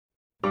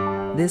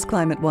This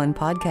Climate One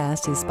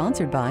podcast is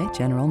sponsored by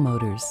General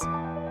Motors.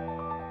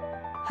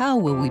 How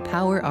will we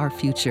power our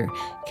future?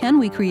 Can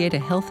we create a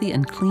healthy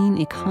and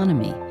clean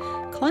economy?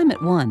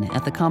 Climate One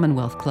at the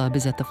Commonwealth Club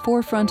is at the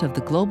forefront of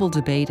the global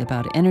debate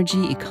about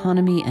energy,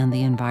 economy, and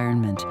the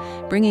environment.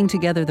 Bringing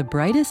together the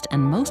brightest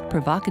and most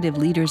provocative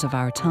leaders of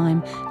our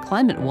time,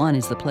 Climate One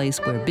is the place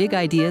where big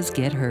ideas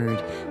get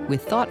heard.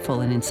 With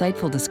thoughtful and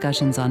insightful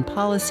discussions on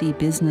policy,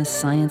 business,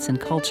 science, and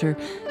culture,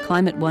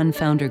 Climate One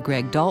founder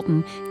Greg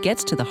Dalton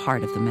gets to the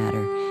heart of the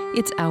matter.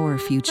 It's our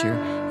future.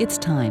 It's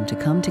time to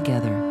come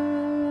together.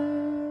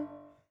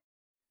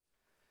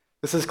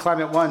 This is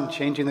Climate One,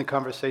 changing the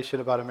conversation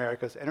about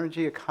America's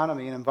energy,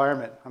 economy, and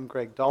environment. I'm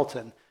Greg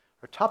Dalton.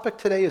 Our topic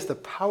today is the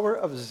power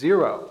of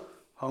zero.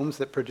 Homes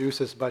that produce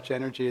as much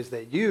energy as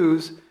they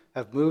use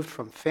have moved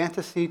from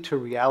fantasy to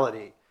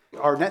reality.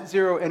 Are net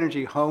zero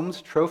energy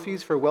homes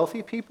trophies for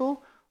wealthy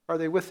people? Or are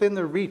they within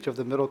the reach of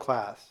the middle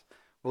class?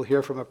 We'll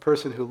hear from a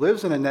person who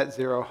lives in a net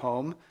zero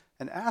home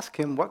and ask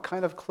him what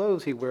kind of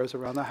clothes he wears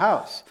around the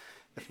house.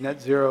 If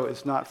net zero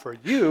is not for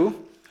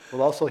you,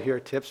 we'll also hear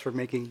tips for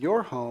making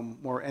your home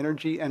more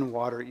energy and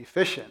water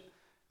efficient.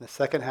 In the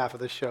second half of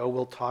the show,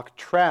 we'll talk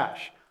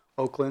trash.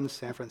 Oakland,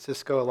 San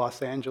Francisco,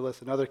 Los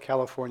Angeles, and other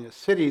California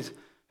cities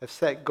have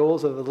set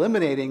goals of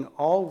eliminating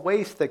all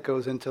waste that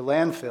goes into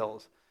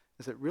landfills.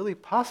 Is it really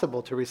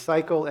possible to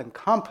recycle and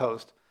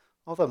compost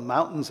all the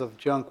mountains of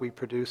junk we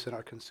produce in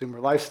our consumer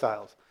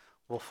lifestyles?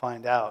 We'll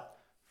find out.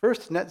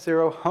 First, net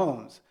zero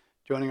homes.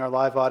 Joining our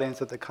live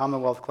audience at the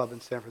Commonwealth Club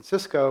in San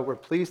Francisco, we're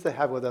pleased to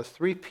have with us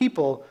three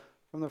people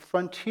from the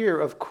frontier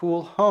of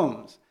cool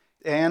homes.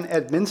 Ann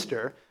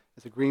Edminster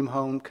is a green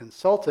home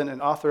consultant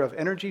and author of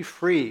Energy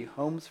Free,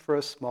 Homes for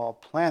a Small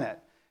Planet.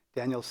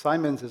 Daniel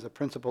Simons is a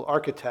principal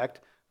architect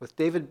with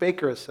David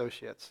Baker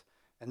Associates.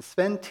 And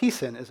Sven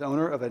Thesen is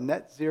owner of a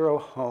net zero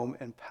home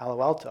in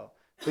Palo Alto.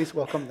 Please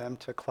welcome them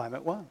to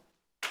Climate One.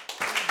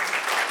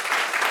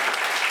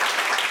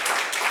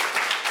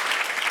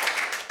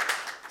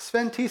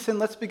 Sven Thesen,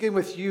 let's begin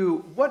with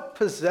you. What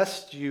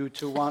possessed you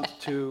to want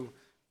to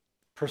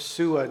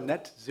pursue a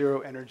net zero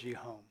energy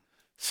home?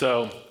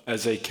 So,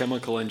 as a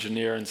chemical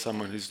engineer and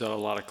someone who's done a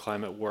lot of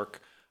climate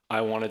work,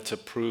 I wanted to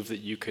prove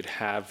that you could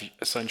have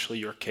essentially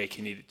your cake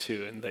and eat it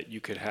too, and that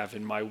you could have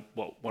my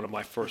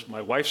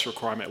wife's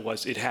requirement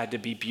was it had to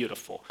be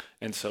beautiful,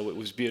 and so it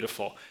was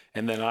beautiful.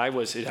 And then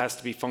it has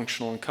to be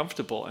functional and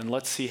comfortable, and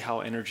let's see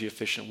how energy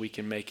efficient we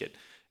can make it.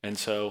 And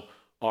so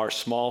our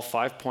small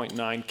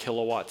 5.9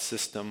 kilowatt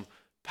system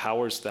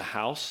powers the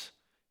house.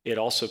 It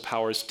also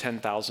powers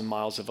 10,000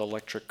 miles of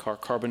electric car,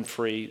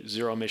 carbon-free,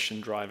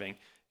 zero-emission driving.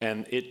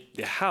 And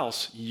the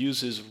house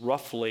uses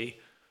roughly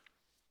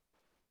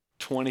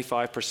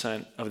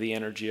 25% of the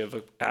energy of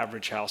an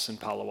average house in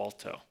Palo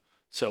Alto.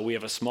 So we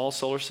have a small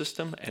solar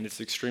system, and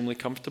it's extremely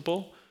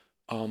comfortable.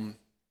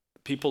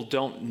 People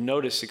don't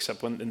notice,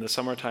 except when in the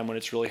summertime when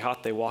it's really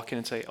hot, they walk in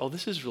and say, "Oh,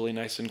 this is really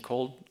nice and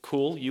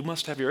cool. You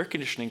must have your air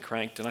conditioning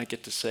cranked." And I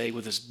get to say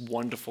with this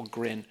wonderful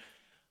grin,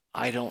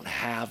 I don't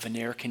have an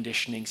air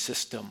conditioning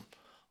system.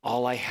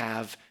 All I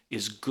have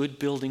is good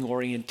building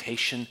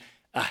orientation,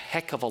 a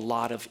heck of a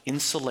lot of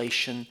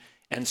insulation,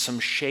 and some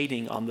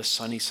shading on the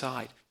sunny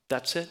side.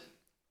 That's it.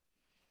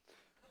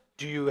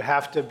 Do you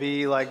have to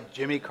be like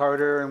Jimmy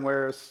Carter and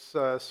wear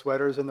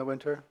sweaters in the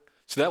winter?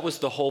 So that was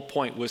the whole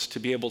point, was to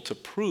be able to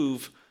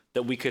prove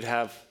that we could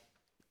have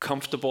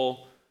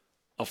comfortable,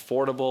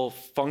 affordable,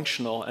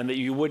 functional, and that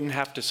you wouldn't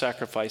have to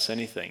sacrifice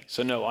anything.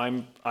 So no,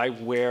 I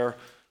wear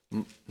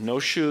no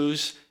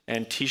shoes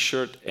and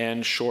t-shirt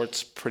and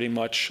shorts pretty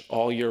much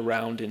all year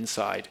round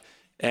inside.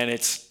 And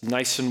it's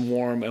nice and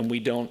warm, and we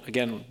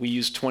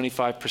use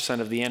 25%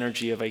 of the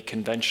energy of a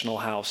conventional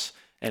house,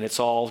 and it's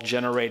all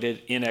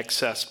generated in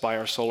excess by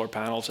our solar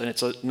panels, and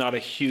it's not a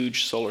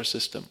huge solar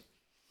system.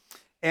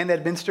 Ann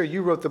Edminster,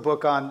 you wrote the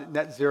book on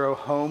net zero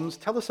homes.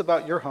 Tell us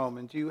about your home,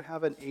 and do you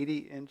have an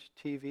 80-inch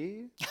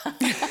TV?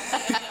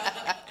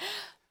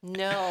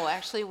 No,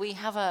 actually we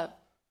have a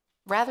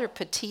rather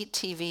petite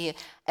TV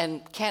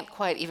and can't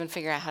quite even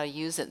figure out how to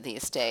use it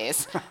these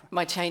days.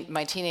 My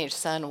teenage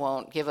son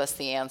won't give us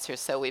the answer,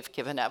 so we've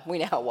given up. We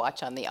now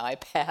watch on the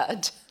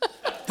iPad.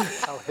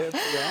 How hip,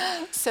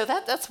 yeah. So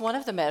that's one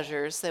of the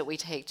measures that we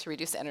take to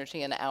reduce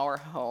energy in our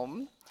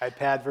home.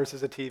 iPad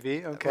versus a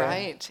TV, okay.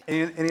 Right.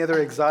 Any other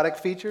exotic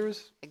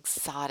features?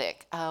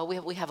 Exotic.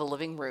 We have a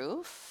living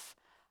roof.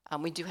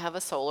 We do have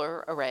a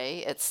solar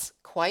array. It's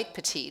quite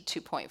petite,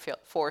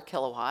 2.4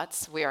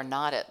 kilowatts. We are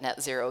not at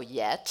net zero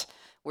yet.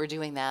 We're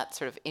doing that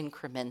sort of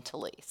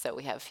incrementally. So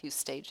we have a few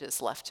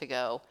stages left to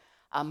go.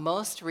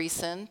 Most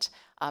recent,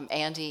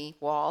 Andy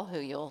Wall, who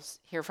you'll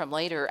hear from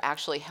later,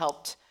 actually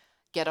helped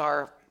get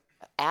our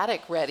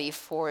attic ready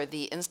for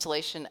the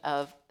installation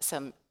of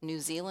some New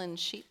Zealand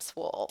sheep's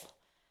wool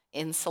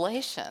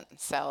insulation.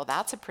 So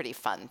that's a pretty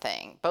fun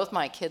thing. Both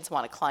my kids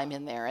want to climb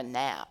in there and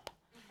nap.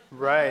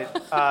 Right.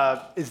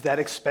 Is that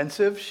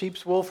expensive,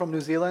 sheep's wool from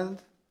New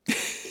Zealand?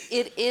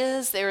 It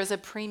is. There is a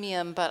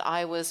premium, but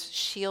I was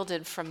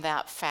shielded from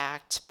that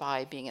fact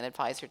by being an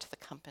advisor to the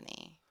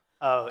company.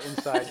 Oh,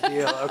 inside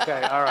deal.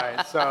 Okay, all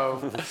right. So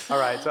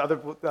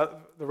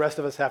the rest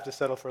of us have to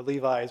settle for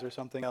Levi's or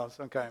something else.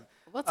 Okay.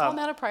 Well, it's all a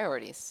matter of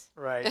priorities.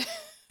 Right.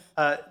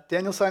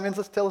 Daniel Simons,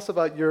 let's tell us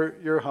about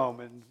your home.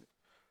 And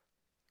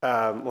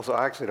Well, so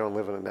I actually don't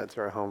live in a net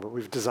zero home, but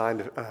we've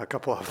designed a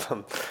couple of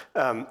them.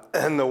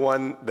 And the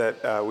one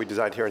that we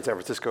designed here in San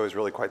Francisco is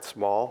really quite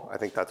small. I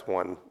think that's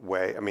one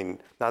way. I mean,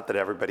 not that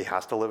everybody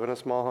has to live in a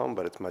small home,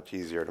 but it's much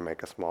easier to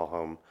make a small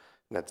home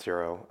net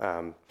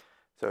zero.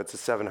 So it's a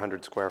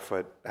 700 square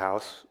foot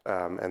house,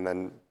 and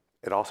then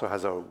it also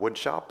has a wood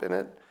shop in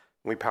it.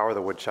 We power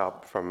the wood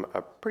shop from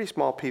a pretty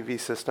small PV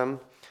system.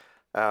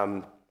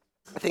 I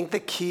think the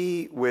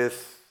key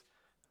with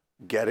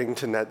getting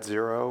to net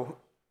zero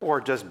or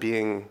just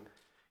being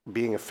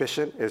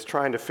efficient is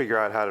trying to figure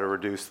out how to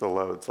reduce the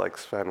loads, like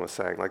Sven was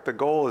saying. Like the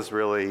goal is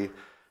really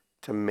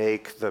to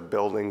make the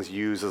buildings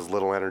use as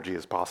little energy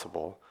as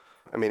possible.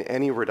 I mean,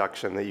 any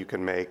reduction that you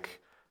can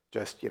make,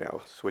 just,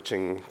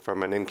 switching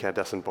from an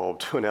incandescent bulb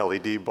to an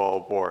LED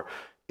bulb or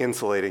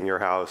insulating your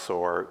house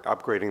or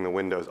upgrading the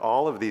windows,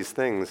 all of these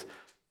things,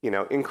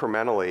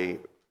 incrementally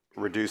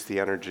reduce the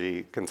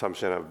energy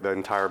consumption of the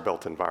entire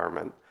built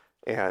environment.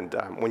 And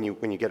when you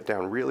get it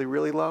down really,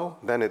 really low,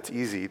 then it's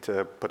easy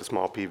to put a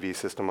small PV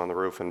system on the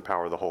roof and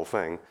power the whole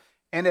thing.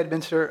 Ann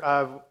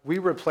Edminster, we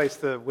replaced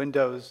the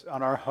windows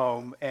on our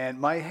home, and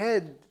my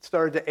head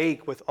started to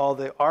ache with all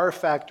the R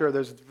factor.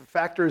 There's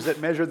factors that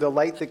measure the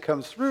light that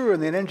comes through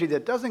and the energy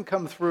that doesn't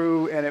come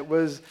through, and it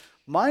was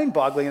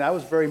mind-boggling. And I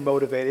was very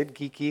motivated,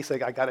 geeky, so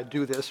I got to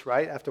do this,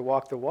 right? I have to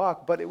walk the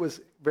walk, but it was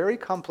very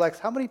complex.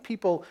 How many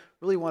people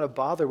really want to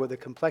bother with the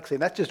complexity?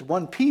 And that's just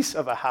one piece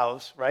of a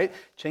house, right?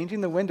 Changing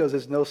the windows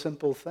is no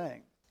simple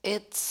thing.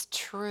 It's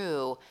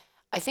true.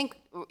 I think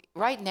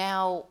right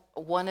now,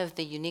 one of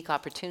the unique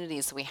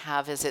opportunities we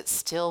have is it's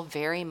still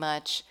very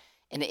much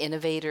an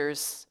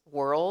innovator's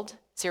world,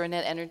 zero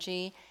net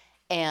energy,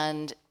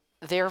 and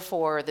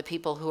therefore the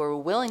people who are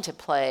willing to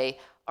play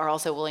are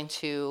also willing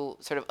to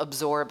sort of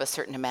absorb a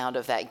certain amount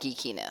of that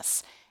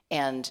geekiness.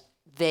 And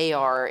they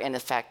are, in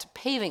effect,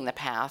 paving the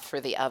path for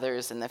the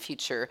others in the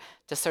future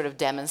to sort of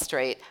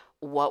demonstrate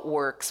what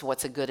works,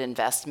 what's a good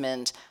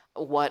investment,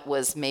 what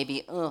was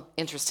maybe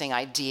interesting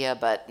idea,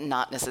 but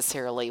not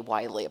necessarily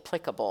widely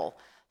applicable.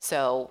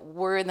 So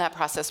we're in that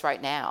process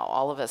right now.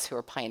 All of us who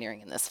are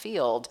pioneering in this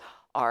field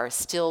are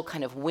still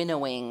kind of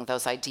winnowing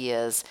those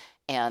ideas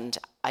and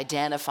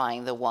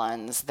identifying the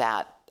ones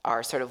that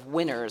are sort of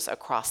winners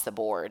across the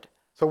board.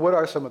 So what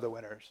are some of the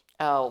winners?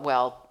 Oh,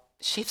 well,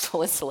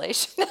 sheepswool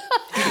insulation.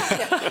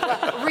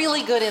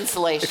 Really good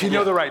insulation. If you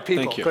know the right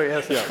people. Thank you. So,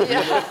 yes.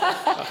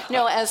 Yeah.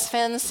 No, as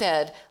Sven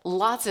said,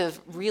 lots of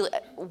really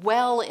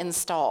well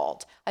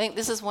installed. I think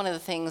this is one of the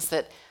things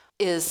that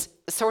is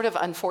sort of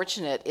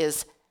unfortunate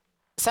is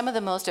some of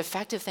the most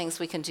effective things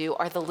we can do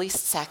are the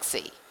least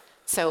sexy.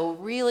 So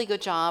really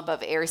good job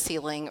of air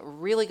sealing,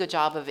 really good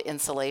job of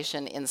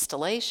insulation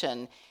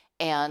installation,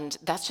 and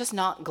that's just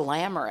not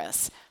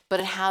glamorous, but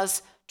it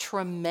has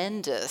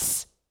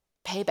tremendous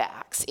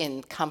paybacks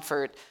in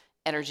comfort,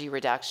 energy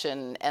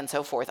reduction, and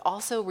so forth.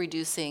 Also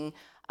reducing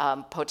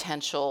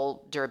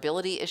potential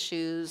durability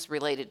issues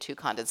related to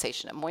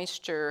condensation and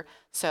moisture.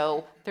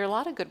 So there are a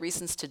lot of good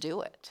reasons to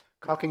do it.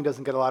 Caulking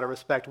doesn't get a lot of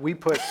respect. We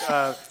put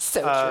So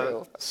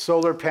true.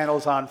 solar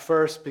panels on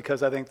first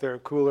because I think they're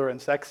cooler and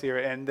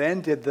sexier, and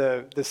then did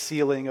the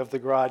ceiling of the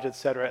garage, et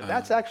cetera.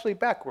 That's actually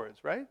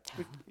backwards, right?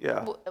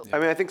 Yeah, I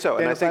mean, I think so.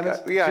 And I think,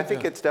 Simons? I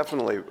think it's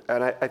definitely,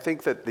 and I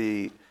think that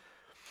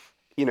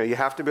you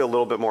have to be a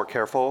little bit more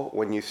careful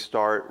when you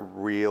start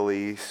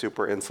really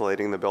super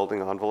insulating the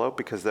building envelope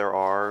because there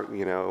are,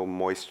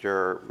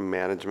 moisture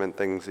management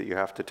things that you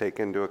have to take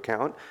into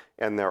account.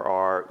 And there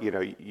are,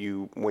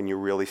 when you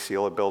really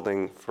seal a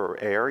building for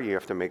air, you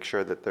have to make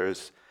sure that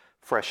there's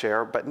fresh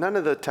air. But none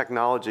of the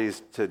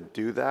technologies to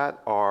do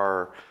that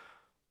are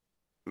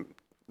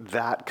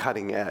that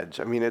cutting edge.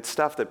 I mean, it's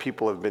stuff that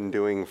people have been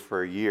doing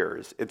for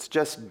years. It's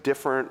just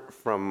different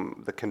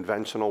from the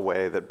conventional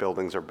way that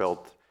buildings are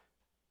built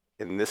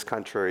in this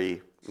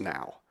country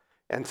now.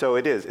 And so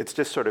it's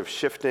just sort of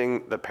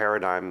shifting the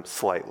paradigm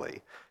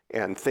slightly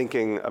and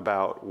thinking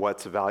about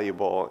what's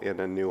valuable in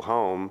a new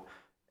home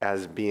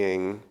as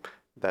being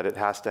that it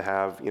has to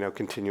have,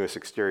 continuous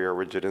exterior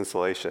rigid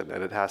insulation,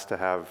 and it has to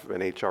have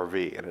an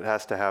HRV, and it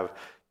has to have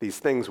these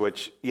things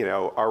which,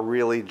 are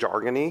really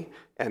jargony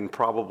and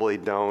probably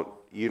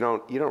you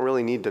don't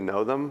really need to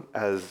know them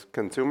as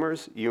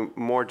consumers. You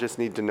more just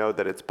need to know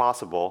that it's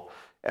possible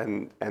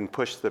and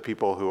push the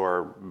people who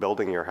are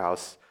building your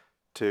house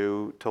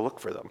to look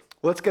for them.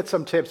 Let's get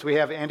some tips. We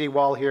have Andy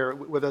Wall here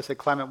with us at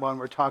Climate One.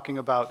 We're talking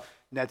about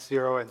net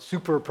zero and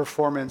super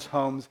performance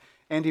homes.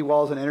 Andy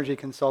Wall is an energy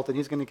consultant.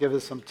 He's going to give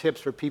us some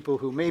tips for people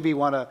who maybe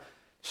want to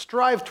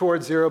strive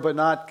towards zero but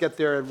not get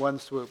there in one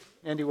swoop.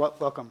 Andy,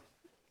 welcome.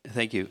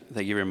 Thank you.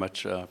 Thank you very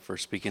much for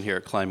speaking here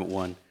at Climate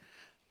One.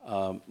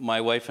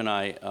 My wife and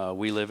I,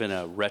 we live in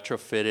a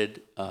retrofitted,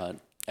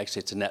 actually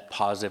it's a net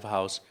positive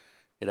house.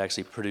 It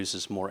actually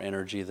produces more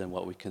energy than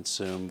what we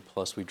consume,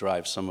 plus we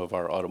drive some of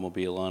our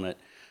automobile on it.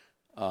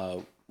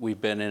 We've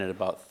been in it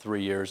about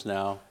 3 years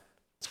now.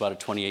 It's about a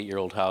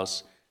 28-year-old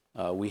house.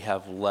 We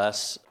have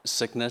less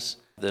sickness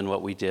than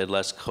what we did,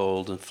 less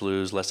cold and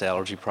flus, less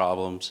allergy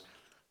problems.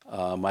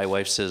 My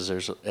wife says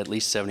there's at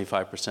least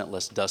 75%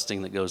 less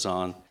dusting that goes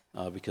on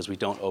because we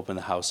don't open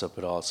the house up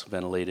at all. It's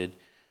ventilated.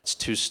 It's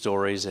 2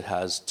 stories. It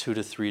has 2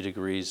 to 3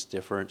 degrees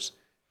difference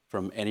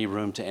from any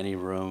room to any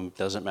room.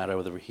 Doesn't matter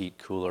whether we heat,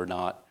 cool, or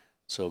not.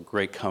 So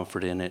great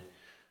comfort in it.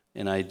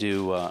 And I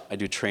do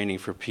training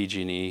for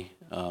PG&E,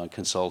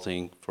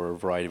 consulting for a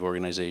variety of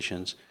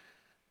organizations.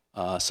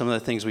 Some of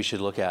the things we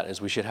should look at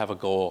is we should have a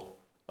goal,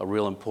 a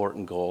real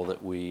important goal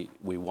that we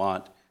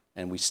want,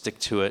 and we stick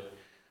to it.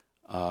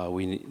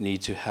 We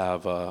need to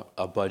have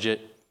a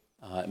budget.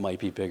 It might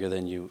be bigger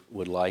than you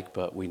would like,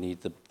 but we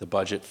need the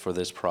budget for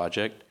this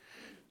project.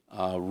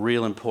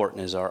 Real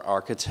important is our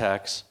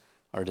architects,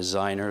 our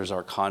designers,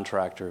 our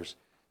contractors.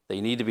 They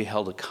need to be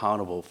held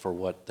accountable for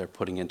what they're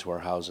putting into our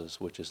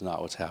houses, which is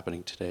not what's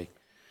happening today.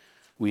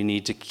 We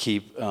need to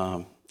keep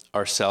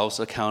ourselves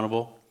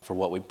accountable for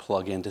what we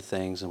plug into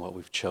things and what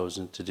we've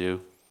chosen to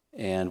do.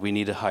 And we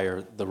need to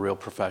hire the real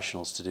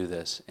professionals to do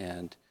this.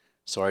 And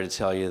sorry to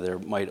tell you, there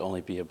might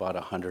only be about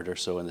 100 or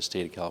so in the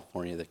state of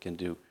California that can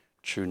do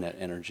true net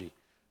energy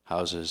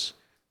houses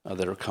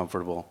that are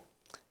comfortable.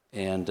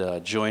 And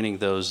joining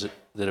those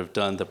that have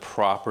done the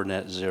proper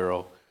net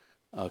zero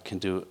can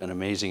do an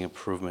amazing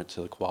improvement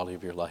to the quality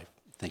of your life.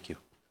 Thank you.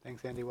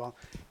 Thanks, Andy. Well,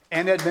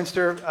 Ann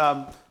Edminster,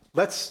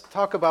 let's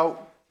talk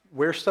about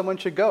where someone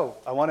should go.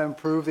 I want to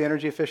improve the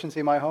energy efficiency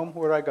in my home.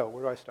 Where do I go?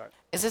 Where do I start?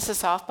 Is this a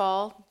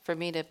softball for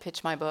me to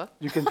pitch my book?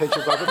 You can pitch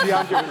your book, but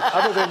beyond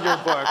other than your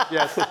book,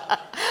 yes.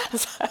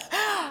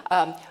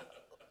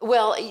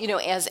 Well,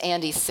 as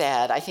Andy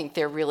said, I think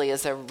there really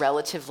is a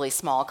relatively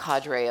small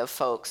cadre of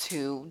folks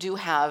who do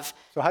have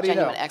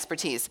genuine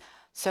expertise.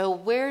 So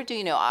where do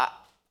you know?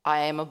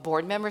 I am a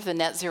board member of the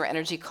Net Zero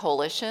Energy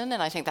Coalition,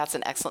 and I think that's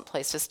an excellent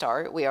place to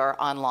start. We are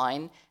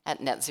online at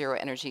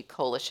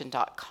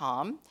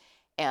netzeroenergycoalition.com,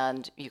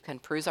 and you can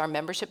peruse our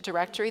membership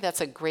directory.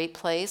 That's a great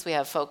place. We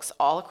have folks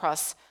all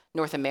across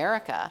North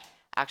America,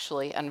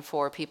 actually, and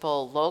for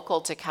people local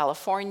to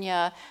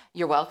California,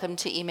 you're welcome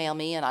to email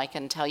me, and I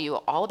can tell you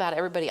all about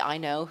everybody I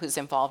know who's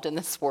involved in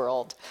this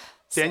world.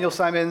 Daniel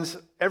Simons,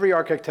 every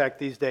architect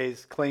these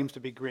days claims to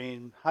be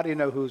green. How do you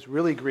know who's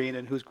really green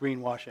and who's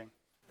greenwashing?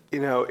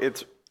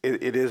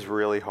 It is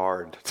really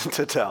hard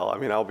to tell. I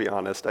mean, I'll be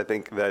honest. I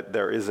think that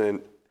there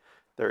isn't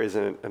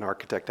an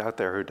architect out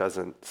there who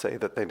doesn't say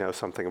that they know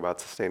something about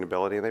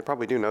sustainability, and they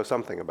probably do know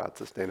something about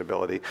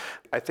sustainability.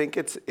 I think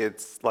it's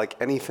like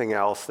anything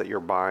else that you're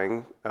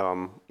buying.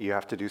 You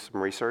have to do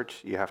some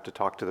research. You have to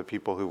talk to the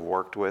people who've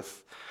worked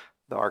with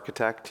the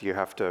architect. You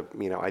have to,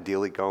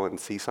 ideally go and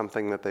see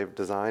something that they've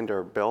designed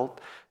or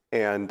built.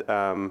 And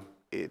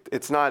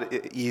it's not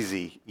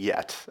easy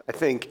yet. I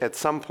think at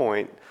some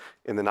point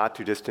in the not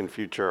too distant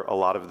future, a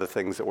lot of the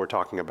things that we're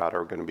talking about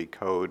are going to be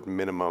code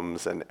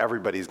minimums, and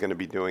everybody's going to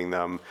be doing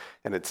them.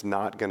 And it's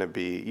not going to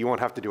be, you won't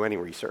have to do any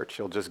research.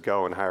 You'll just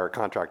go and hire a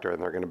contractor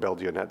and they're going to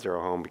build you a net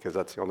zero home because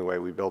that's the only way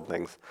we build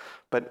things.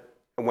 But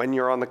when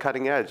you're on the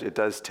cutting edge, it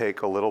does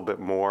take a little bit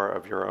more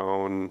of your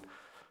own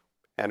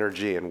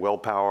energy and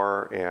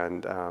willpower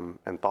and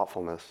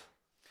thoughtfulness.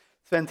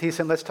 Sven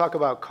Thesen, let's talk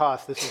about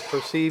cost. This is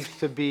perceived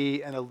to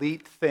be an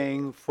elite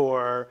thing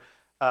for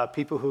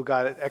people who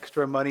got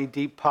extra money,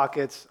 deep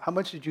pockets. How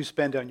much did you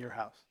spend on your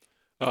house?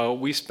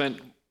 We spent,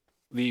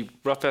 the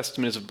rough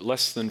estimate is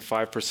less than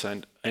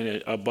 5%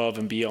 and above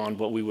and beyond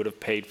what we would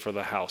have paid for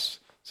the house.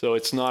 So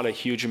it's not a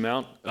huge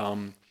amount.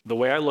 The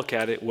way I look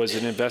at it was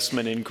an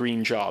investment in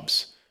green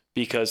jobs,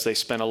 because they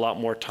spent a lot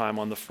more time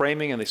on the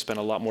framing and they spent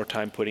a lot more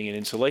time putting in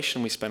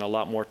insulation. We spent a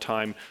lot more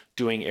time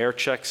doing air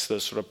checks,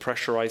 those sort of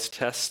pressurized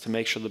tests to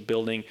make sure the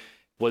building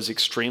was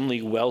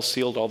extremely well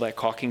sealed. All that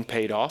caulking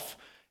paid off.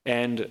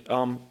 And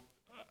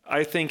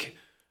I think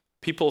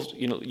people,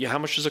 how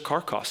much does a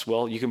car cost?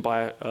 Well, you can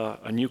buy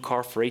a new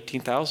car for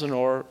 $18,000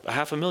 or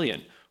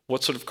 $500,000.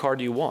 What sort of car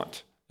do you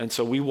want? And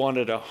so we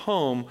wanted a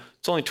home.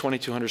 It's only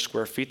 2,200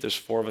 square feet. There's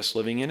 4 of us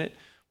living in it.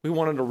 We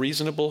wanted a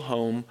reasonable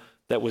home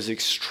that was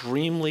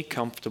extremely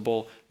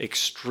comfortable,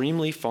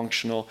 extremely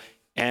functional,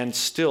 and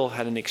still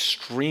had an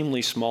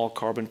extremely small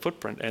carbon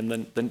footprint. And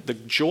then the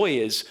joy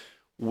is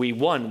we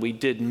won. We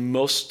did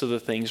most of the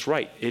things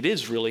right. It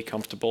is really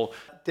comfortable.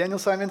 Daniel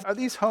Simons, are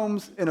these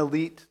homes an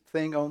elite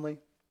thing only?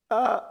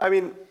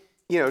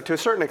 To a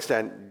certain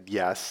extent,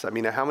 yes. I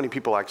mean, how many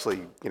people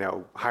actually,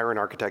 hire an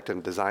architect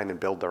and design and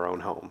build their own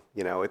home?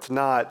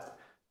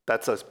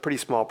 That's a pretty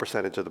small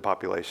percentage of the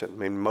population. I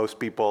mean, most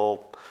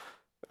people,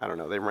 I don't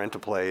know, they rent a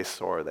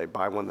place or they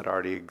buy one that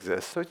already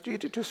exists. So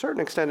to a certain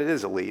extent, it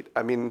is elite.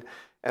 I mean,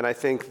 and I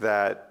think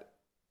that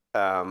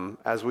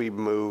as we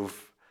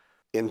move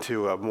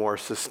into a more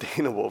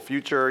sustainable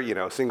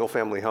future, single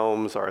family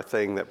homes are a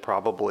thing that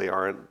probably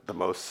aren't the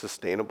most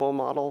sustainable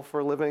model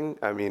for living.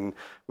 I mean,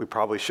 we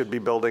probably should be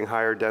building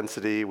higher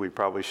density. We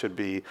probably should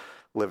be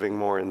living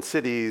more in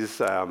cities.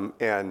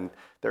 And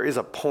there is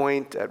a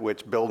point at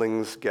which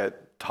buildings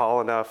get tall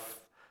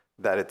enough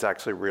that it's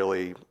actually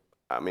really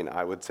I mean,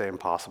 I would say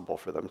impossible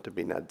for them to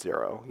be net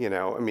zero.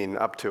 I mean,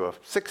 up to a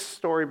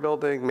 6-story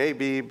building,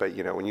 maybe, but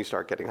when you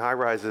start getting high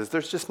rises,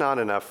 there's just not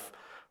enough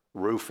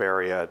roof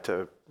area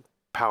to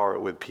power it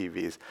with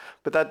PVs.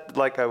 But that,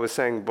 like I was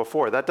saying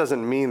before, that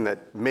doesn't mean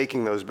that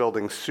making those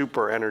buildings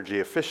super energy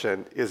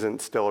efficient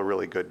isn't still a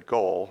really good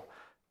goal.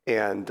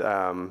 And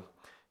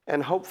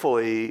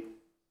hopefully,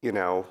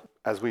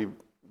 as we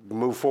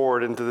move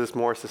forward into this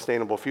more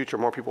sustainable future,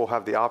 more people will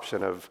have the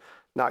option of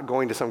not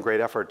going to some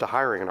great effort to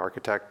hiring an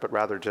architect, but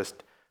rather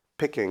just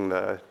picking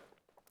the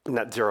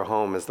net zero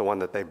home as the one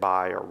that they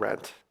buy or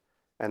rent.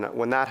 And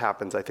when that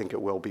happens, I think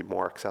it will be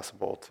more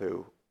accessible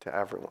to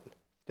everyone.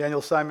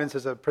 Daniel Simons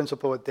is a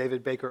principal with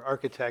David Baker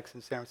Architects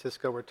in San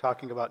Francisco. We're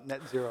talking about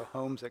net zero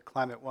homes at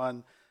Climate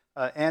One.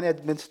 Ann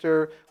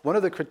Edminster, one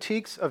of the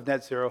critiques of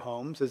net zero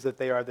homes is that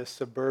they are this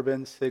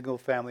suburban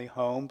single-family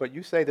home, but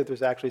you say that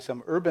there's actually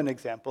some urban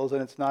examples,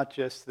 and it's not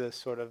just this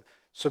sort of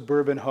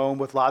suburban home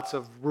with lots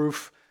of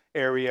roof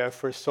area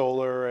for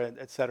solar, and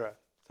et cetera.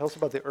 Tell us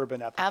about the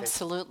urban application.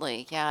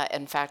 Absolutely, yeah.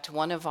 In fact,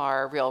 one of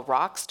our real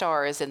rock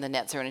stars in the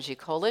Net Zero Energy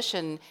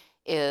Coalition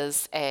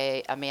is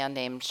a man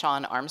named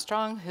Sean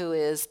Armstrong, who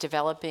is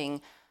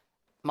developing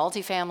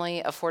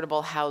multifamily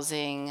affordable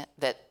housing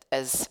that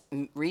is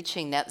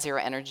reaching net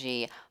zero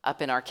energy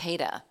up in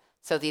Arcata.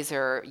 So these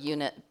are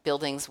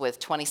buildings with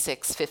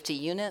 2650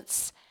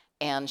 units,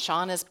 and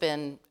Sean has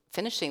been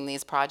finishing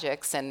these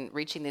projects and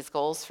reaching these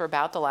goals for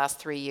about the last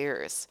 3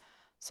 years.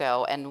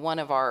 So, and one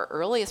of our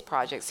earliest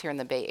projects here in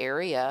the Bay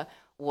Area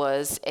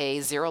was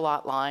a zero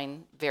lot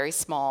line, very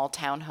small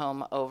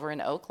townhome over in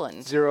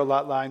Oakland. Zero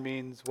lot line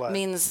means what?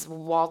 Means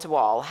wall to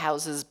wall,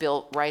 houses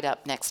built right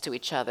up next to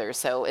each other.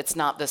 So it's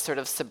not the sort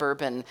of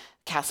suburban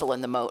castle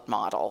in the moat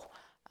model,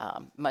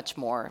 much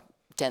more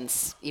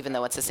dense, even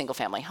though it's a single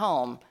family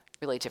home,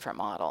 really different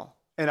model.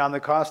 And on the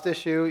cost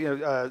issue,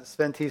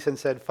 Sven Thesen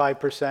said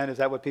 5%. Is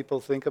that what people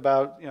think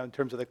about, in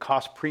terms of the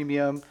cost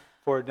premium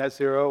for net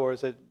zero, or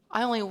is it?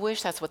 I only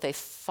wish that's what they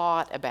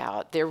thought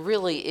about. There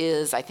really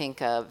is, I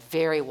think, a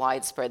very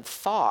widespread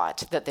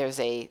thought that there's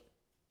a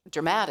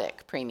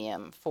dramatic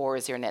premium for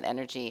zero net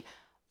energy.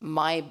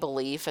 My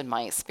belief and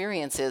my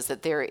experience is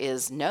that there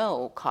is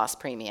no cost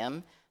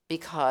premium,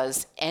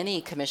 because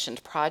any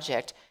commissioned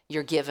project,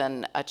 you're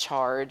given a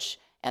charge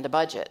and a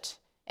budget,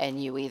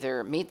 and you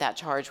either meet that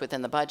charge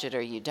within the budget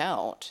or you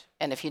don't.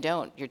 And if you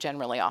don't, you're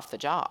generally off the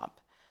job.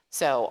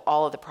 So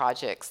all of the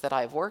projects that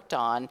I've worked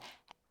on,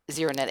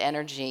 zero net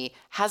energy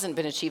hasn't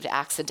been achieved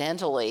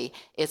accidentally.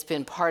 It's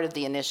been part of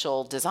the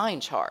initial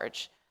design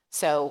charge.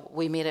 So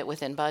we meet it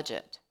within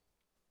budget.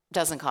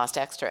 Doesn't cost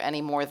extra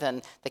any more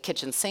than the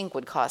kitchen sink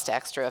would cost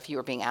extra if you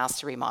were being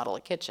asked to remodel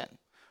a kitchen.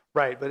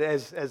 Right, but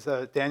as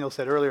Daniel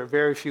said earlier,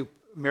 very few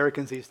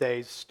Americans these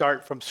days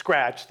start from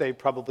scratch. They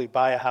probably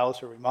buy a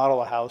house or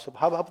remodel a house.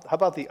 How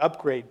about the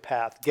upgrade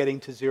path,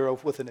 getting to zero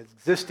with an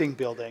existing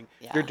building?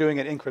 Yeah. You're doing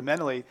it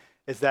incrementally.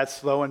 Is that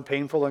slow and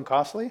painful and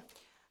costly?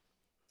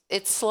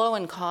 It's slow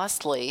and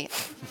costly.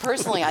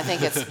 Personally, I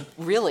think it's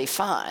really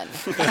fun.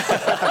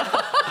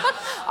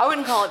 I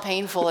wouldn't call it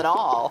painful at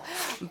all.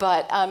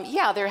 But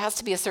yeah, there has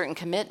to be a certain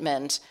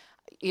commitment.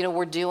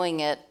 We're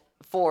doing it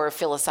for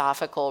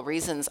philosophical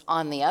reasons.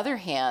 On the other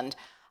hand,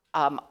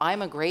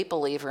 I'm a great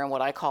believer in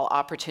what I call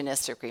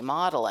opportunistic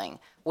remodeling,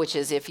 which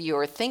is if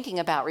you're thinking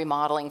about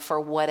remodeling for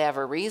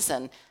whatever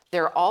reason,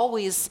 there are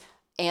always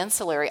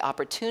ancillary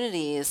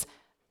opportunities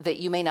that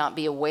you may not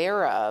be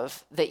aware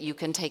of that you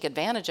can take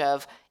advantage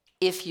of.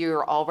 If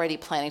you're already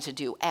planning to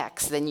do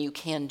X, then you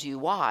can do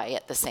Y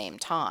at the same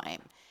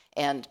time.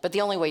 But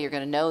the only way you're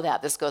going to know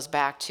that, this goes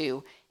back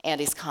to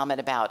Andy's comment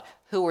about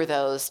who are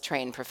those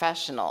trained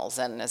professionals,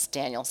 and as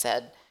Daniel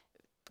said,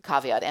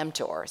 caveat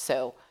emptor.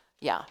 So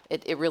yeah,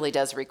 it really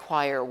does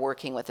require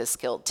working with a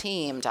skilled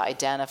team to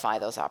identify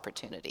those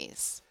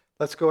opportunities.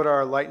 Let's go to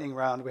our lightning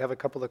round. We have a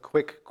couple of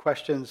quick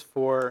questions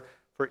for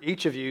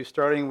each of you,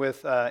 starting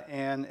with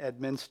Ann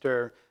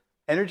Edminster.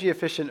 Energy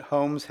efficient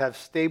homes have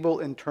stable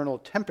internal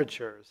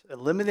temperatures,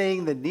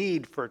 eliminating the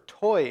need for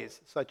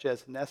toys such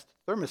as Nest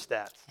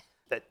thermostats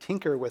that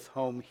tinker with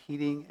home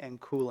heating and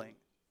cooling.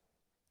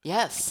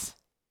 Yes.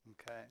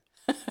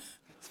 Okay.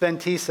 Sven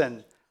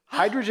Thesen,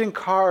 hydrogen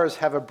cars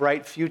have a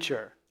bright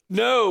future.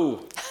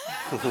 No.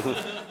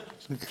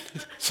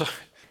 So,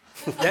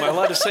 am I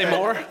allowed to say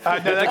more? No,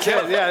 that's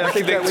it. Yeah, I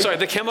think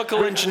the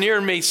chemical engineer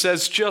in me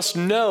says just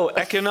no.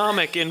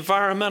 Economic,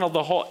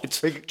 environmental,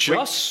 it's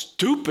just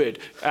stupid.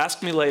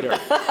 Ask me later.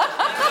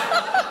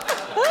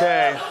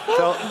 Okay,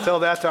 tell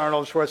that to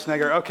Arnold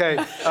Schwarzenegger. Okay,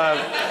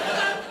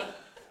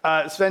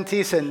 Sven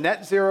Thesen,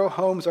 net zero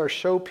homes are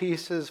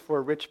showpieces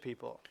for rich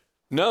people.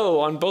 No,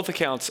 on both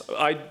accounts.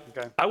 I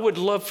would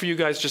love for you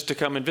guys just to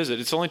come and visit.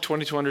 It's only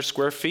 2,200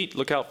 square feet.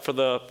 Look out for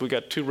we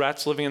got 2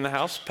 rats living in the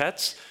house,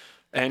 pets.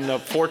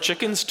 And 4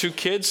 chickens, 2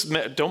 kids.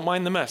 Don't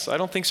mind the mess. I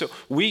don't think so.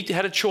 We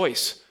had a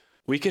choice.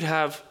 We could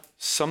have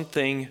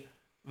something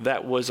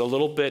that was a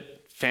little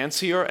bit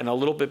fancier and a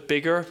little bit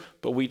bigger,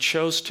 but we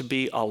chose to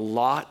be a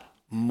lot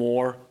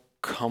more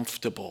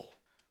comfortable.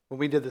 When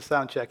we did the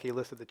sound check, he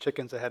listed the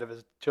chickens ahead of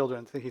his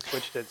children. I think he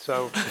switched it.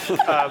 So,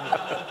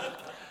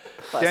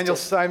 Daniel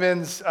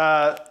Simons,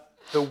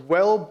 the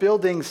well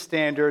building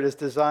standard is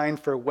designed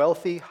for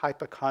wealthy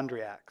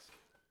hypochondriacs.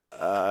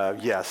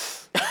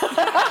 Yes.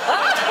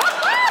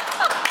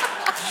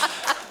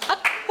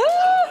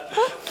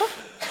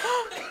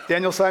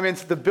 Daniel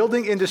Simons, the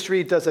building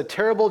industry does a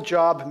terrible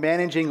job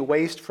managing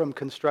waste from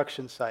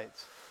construction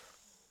sites.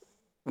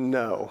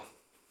 No.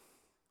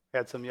 We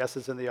had some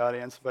yeses in the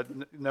audience, but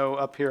no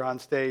up here on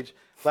stage.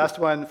 Last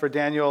one for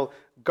Daniel.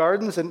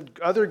 Gardens and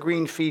other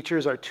green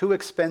features are too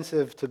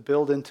expensive to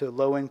build into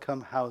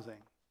low-income housing.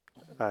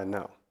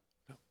 No.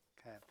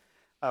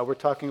 Okay. We're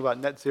talking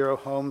about net zero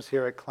homes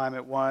here at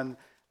Climate One,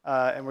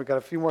 and we've got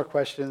a few more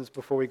questions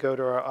before we go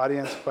to our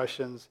audience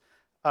questions.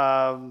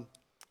 Ann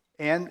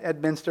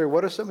Edminster,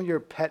 what are some of your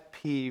pet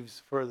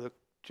peeves for the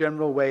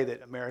general way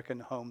that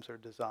American homes are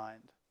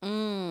designed?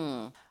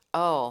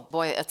 Oh,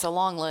 boy, it's a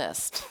long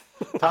list.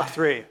 Top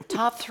three.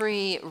 Top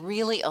three,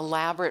 really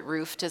elaborate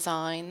roof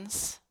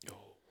designs.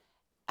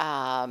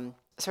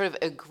 Sort of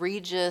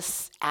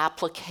egregious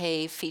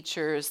applique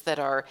features that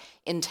are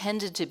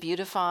intended to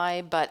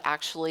beautify, but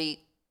actually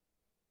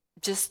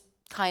just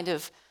kind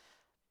of,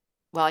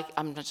 well,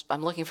 I'm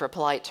looking for a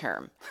polite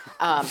term.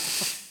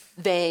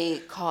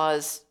 They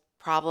cause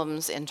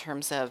problems in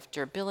terms of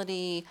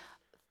durability,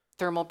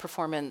 thermal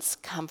performance,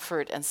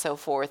 comfort, and so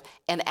forth,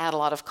 and add a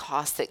lot of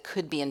cost that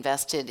could be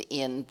invested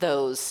in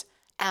those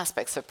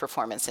aspects of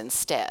performance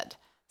instead.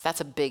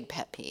 That's a big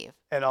pet peeve.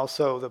 And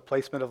also the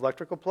placement of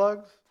electrical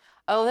plugs?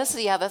 Oh,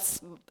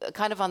 that's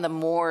kind of on the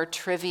more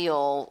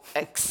trivial,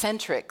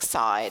 eccentric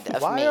side of me.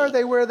 Why are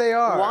they where they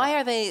are? Why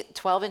are they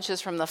 12 inches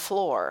from the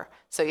floor?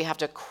 So you have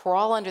to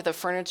crawl under the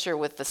furniture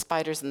with the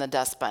spiders and the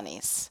dust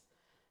bunnies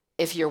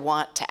if you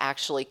want to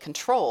actually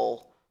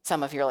control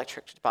some of your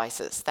electric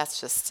devices.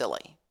 That's just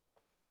silly.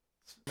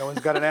 No one's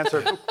got an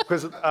answer.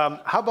 Because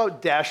how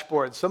about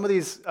dashboards? Some of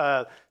these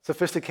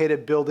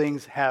sophisticated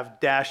buildings have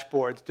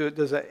dashboards.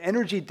 Does an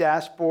energy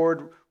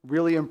dashboard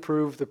really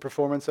improve the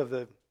performance of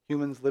the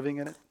humans living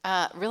in it?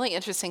 Really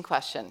interesting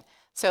question.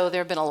 So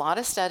there have been a lot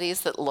of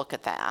studies that look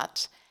at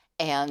that,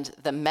 and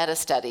the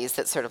meta-studies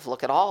that sort of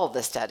look at all of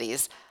the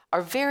studies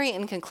are very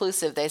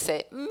inconclusive. They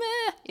say,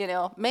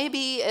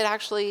 maybe it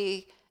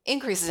actually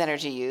increases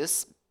energy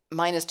use,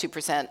 minus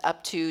 2%,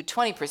 up to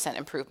 20%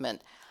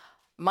 improvement.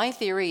 My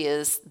theory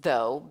is,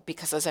 though,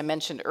 because as I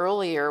mentioned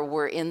earlier,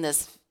 we're in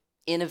this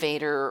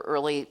innovator,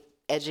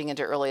 edging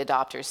into early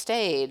adopter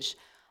stage,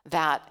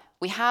 that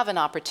we have an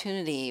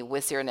opportunity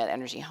with zero net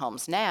energy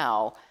homes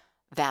now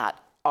that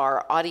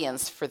our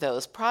audience for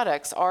those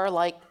products are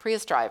like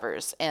Prius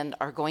drivers and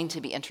are going to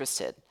be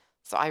interested.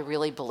 So I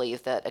really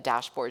believe that a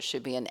dashboard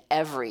should be in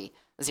every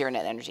zero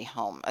net energy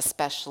home,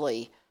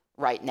 especially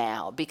right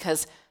now,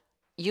 because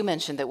you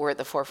mentioned that we're at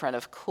the forefront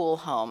of cool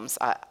homes.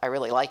 I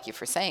really like you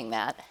for saying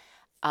that.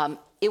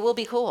 It will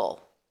be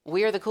cool.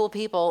 We are the cool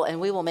people, and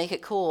we will make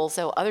it cool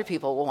so other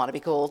people will want to be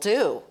cool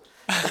too.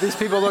 These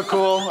people look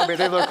cool. I mean,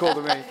 they look cool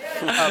to me.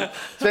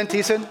 Sven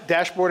Thesen,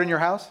 dashboard in your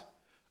house?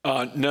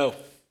 No.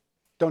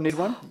 Don't need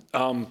one?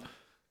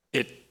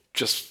 It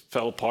just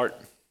fell apart.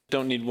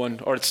 Don't need one,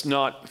 or it's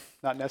not.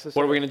 Not necessary.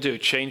 What are we going to do?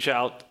 Change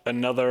out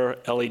another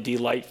LED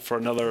light for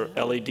another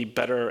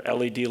better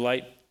LED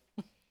light?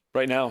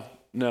 Right now,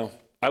 no.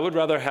 I would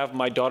rather have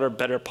my daughter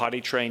better potty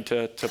trained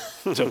to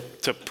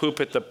poop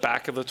at the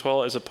back of the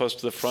toilet as opposed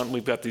to the front.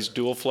 We've got these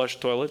dual flush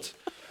toilets.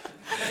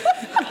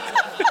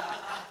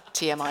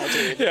 TMI,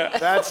 dude. Yeah.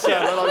 That's a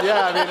little,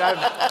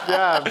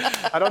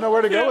 I don't know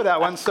where to go with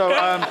that one. So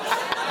I'm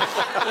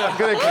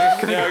going to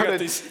go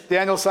to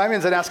Daniel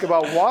Simons and ask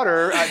about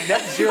water.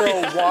 Net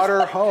zero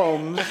water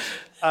homes,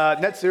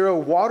 net zero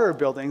water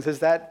buildings. Is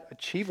that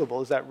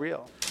achievable? Is that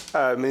real?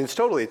 I mean, it's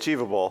totally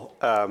achievable.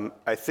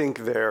 I think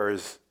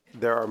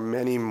there are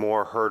many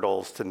more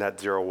hurdles to net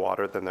zero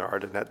water than there are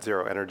to net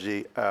zero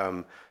energy.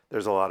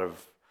 There's a lot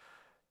of,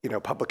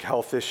 public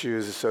health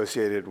issues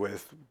associated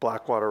with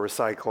black water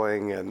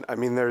recycling. And I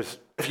mean,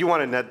 if you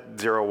want a net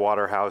zero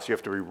water house, you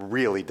have to be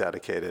really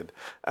dedicated.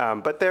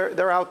 But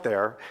they're out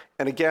there.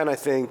 And again, I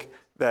think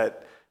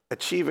that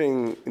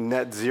achieving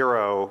net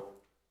zero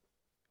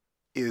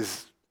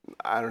is,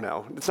 I don't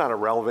know, it's not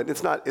irrelevant.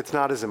 It's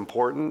not as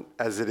important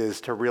as it is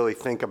to really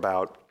think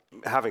about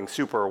having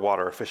super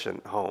water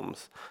efficient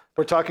homes.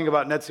 We're talking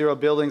about net zero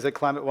buildings at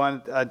Climate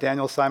One.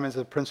 Daniel Simons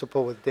is a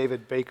principal with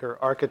David Baker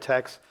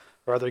Architects.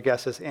 Our other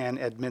guest is Ann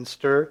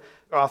Edminster,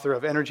 author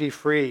of Energy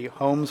Free,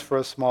 Homes for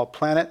a Small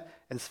Planet,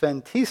 and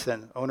Sven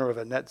Thesen, owner of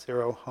a net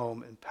zero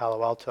home in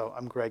Palo Alto.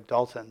 I'm Greg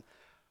Dalton.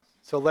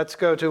 So let's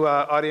go to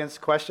audience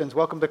questions.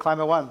 Welcome to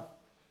Climate One.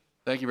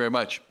 Thank you very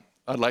much.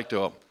 I'd like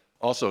to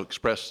also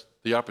express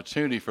the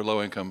opportunity for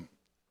low-income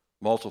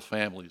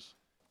multifamilies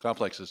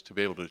complexes to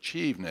be able to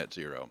achieve net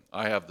zero.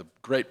 I have the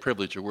great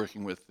privilege of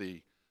working with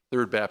the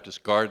Third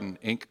Baptist Garden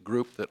Inc.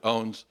 group that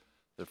owns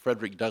the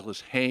Frederick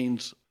Douglass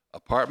Haynes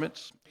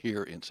apartments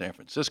here in San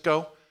Francisco,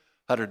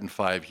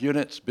 105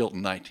 units built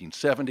in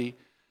 1970.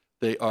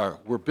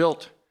 Were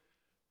built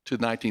to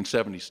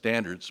 1970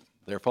 standards.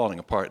 they're falling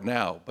apart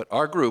now, but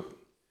our group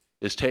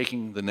is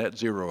taking the net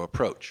zero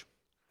approach.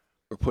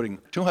 We're putting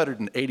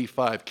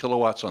 285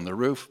 kilowatts on the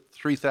roof,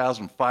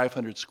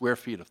 3,500 square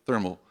feet of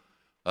thermal.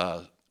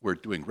 We're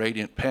doing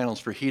radiant panels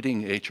for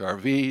heating,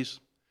 HRVs.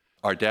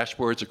 Our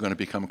dashboards are going to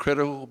become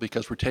critical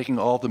because we're taking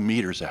all the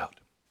meters out.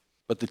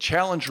 But the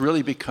challenge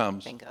really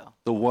becomes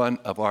the one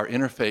of our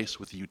interface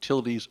with the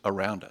utilities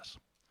around us.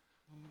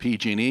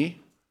 PG&E,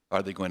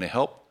 are they going to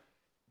help?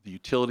 The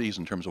utilities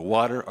in terms of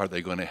water, are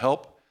they going to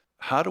help?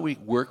 How do we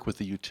work with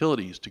the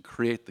utilities to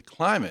create the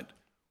climate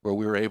where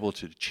we're able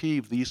to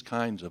achieve these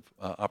kinds of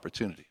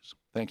opportunities?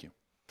 Thank you.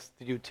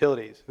 The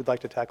utilities, who'd like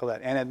to tackle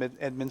that? Ann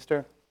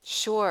Edminster?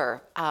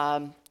 Sure.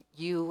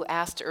 You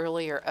asked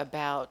earlier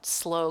about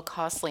slow,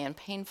 costly, and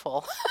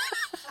painful.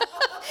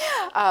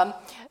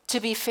 To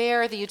be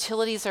fair, the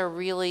utilities are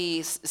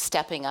really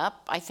stepping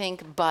up, I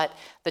think, but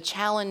the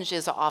challenge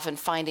is often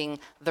finding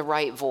the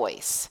right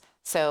voice.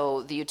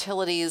 So the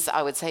utilities,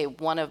 I would say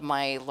one of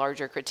my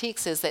larger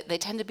critiques is that they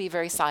tend to be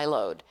very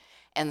siloed.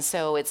 And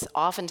so it's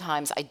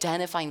oftentimes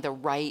identifying the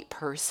right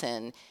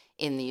person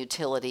in the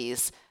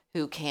utilities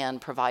who can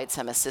provide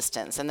some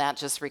assistance. And that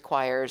just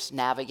requires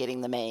navigating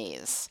the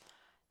maze.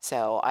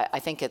 So I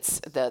think it's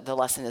the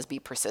lesson is be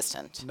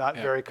persistent. Not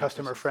very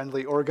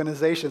customer-friendly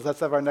organizations. Let's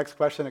have our next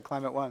question at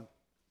Climate One.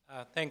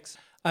 Thanks.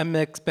 I'm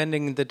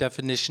expanding the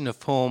definition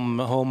of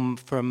home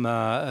from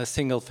a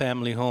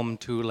single-family home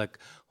to like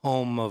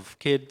home of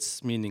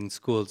kids, meaning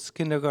schools,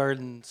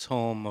 kindergartens,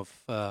 home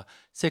of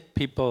sick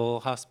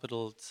people,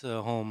 hospitals,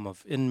 home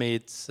of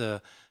inmates,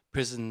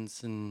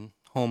 prisons, and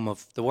home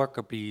of the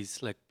worker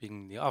bees, like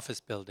being the office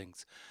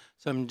buildings.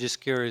 So I'm just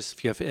curious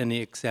if you have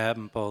any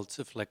examples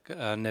of like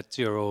net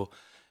zero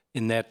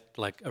in that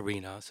like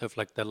arena, so of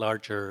like the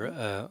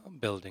larger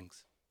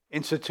buildings.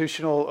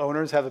 Institutional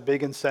owners have a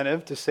big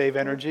incentive to save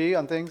energy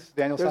on things.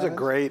 Daniel There's Simons? a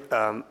great,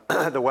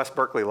 the West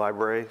Berkeley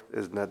Library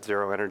is net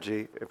zero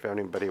energy, if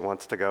anybody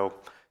wants to go.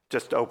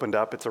 Just opened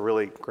up. It's a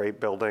really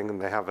great building,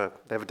 and they have a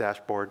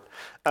dashboard.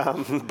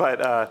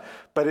 But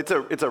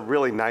it's a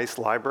really nice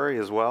library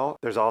as well.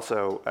 There's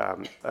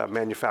also a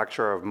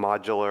manufacturer of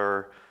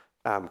modular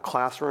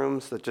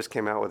classrooms that just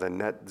came out with a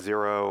net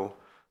zero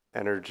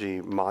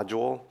energy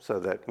module, so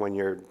that when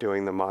you're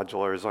doing the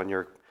modulars on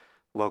your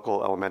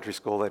local elementary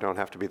school, they don't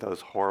have to be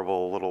those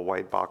horrible little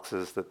white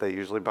boxes that they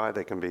usually buy.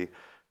 They can be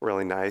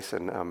really nice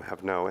and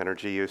have no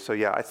energy use. So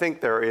yeah, I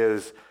think there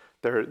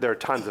are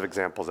tons of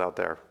examples out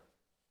there.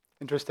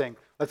 Interesting.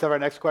 Let's have our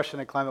next question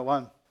at Climate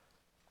One.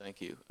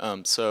 Thank you.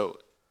 So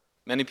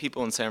many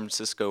people in San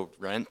Francisco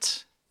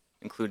rent,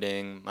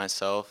 including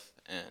myself,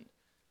 and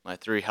my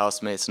 3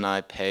 housemates and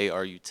I pay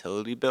our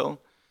utility bill.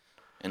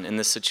 And in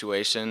this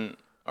situation,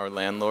 our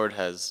landlord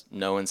has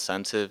no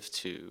incentive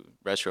to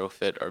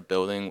retrofit our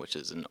building, which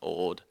is an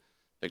old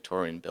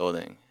Victorian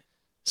building.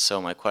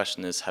 So my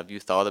question is, have you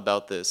thought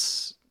about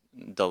this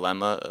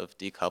dilemma of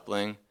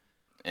decoupling,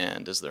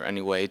 and is there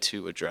any way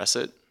to address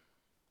it?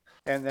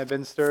 And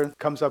Edminster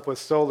comes up with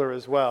solar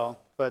as well,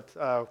 but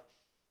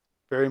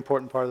very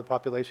important part of the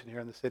population here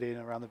in the city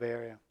and around the Bay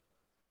Area.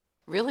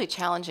 Really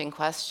challenging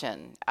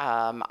question.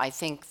 I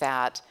think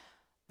that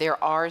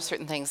there are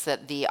certain things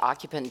that the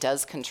occupant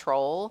does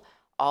control,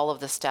 all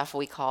of the stuff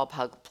we call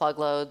plug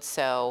loads,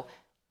 so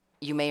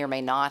you may or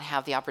may not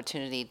have the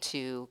opportunity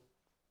to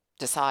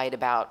decide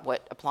about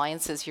what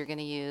appliances you're going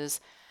to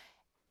use.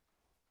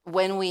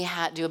 When we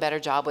do a better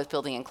job with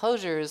building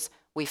enclosures,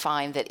 we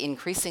find that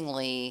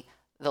increasingly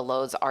the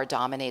loads are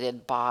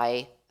dominated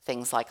by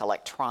things like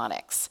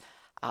electronics.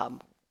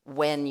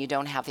 When you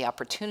don't have the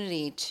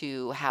opportunity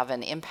to have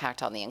an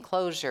impact on the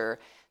enclosure,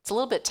 it's a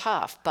little bit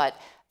tough, but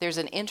there's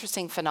an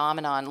interesting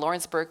phenomenon.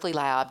 Lawrence Berkeley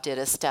Lab did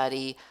a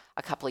study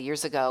a couple of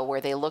years ago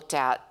where they looked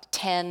at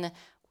 10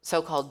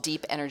 so-called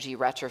deep energy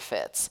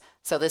retrofits.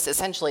 So this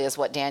essentially is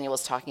what Daniel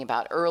was talking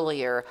about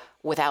earlier,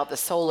 without the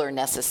solar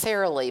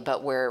necessarily,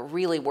 but we're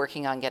really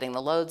working on getting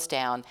the loads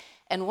down.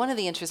 And one of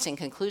the interesting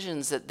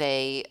conclusions that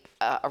they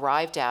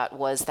arrived at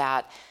was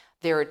that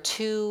there are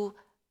 2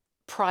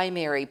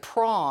 primary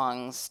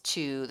prongs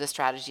to the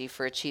strategy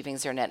for achieving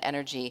zero net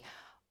energy,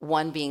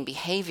 one being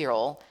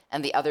behavioral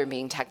and the other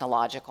being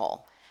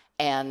technological.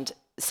 And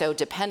so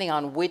depending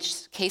on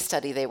which case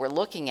study they were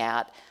looking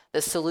at,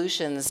 the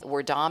solutions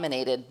were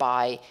dominated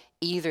by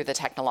either the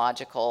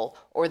technological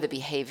or the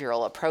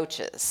behavioral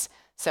approaches.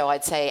 So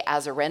I'd say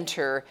as a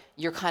renter,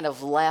 you're kind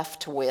of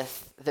left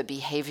with the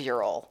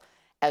behavioral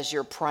as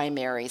your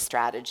primary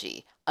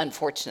strategy,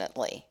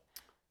 unfortunately.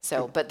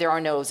 So, but there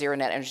are no zero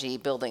net energy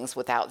buildings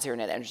without zero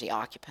net energy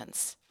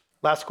occupants.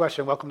 Last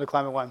question. Welcome to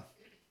Climate One.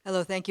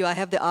 Hello, thank you. I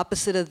have the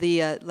opposite of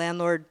the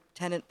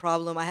landlord-tenant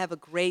problem. I have a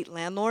great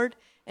landlord,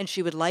 and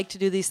she would like to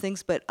do these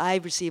things, but I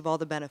receive all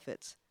the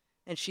benefits.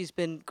 And she's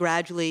been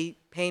gradually,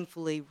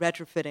 painfully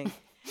retrofitting.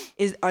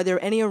 Are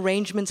there any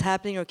arrangements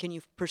happening, or can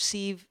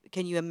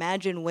you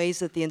imagine ways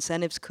that the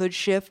incentives could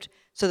shift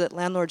so that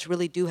landlords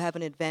really do have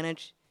an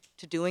advantage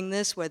to doing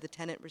this, where the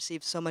tenant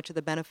receives so much of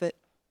the benefit?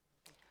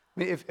 I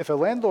mean, if a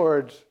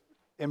landlord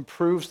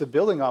improves the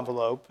building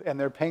envelope and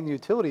they're paying the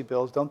utility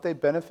bills, don't they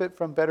benefit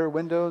from better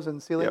windows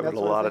and ceiling? Yeah, that but a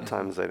sort lot of of thing?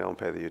 times they don't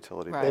pay the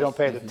utility Right. They bills.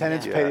 don't pay, the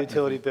tenants pay the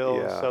utility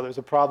bills, Yeah. so there's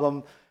a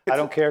problem. I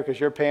don't care because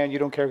you're paying, you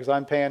don't care because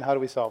I'm paying. How do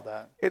we solve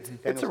that? It's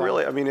Daniel a Simon?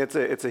 really, I mean, it's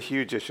a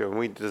huge issue, and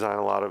we design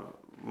a lot of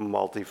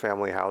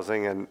multifamily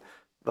housing, and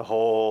the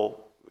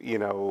whole,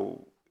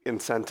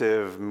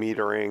 incentive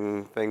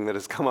metering thing that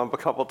has come up a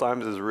couple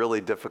times is really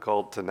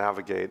difficult to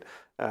navigate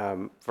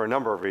for a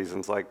number of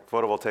reasons. Like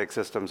photovoltaic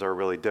systems are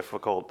really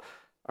difficult,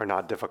 or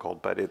not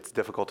difficult, but it's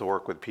difficult to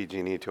work with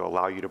PG&E to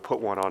allow you to put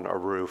one on a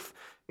roof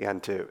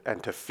and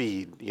to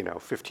feed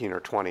 15 or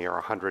 20 or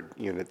 100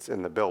 units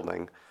in the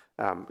building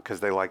because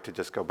they like to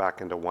just go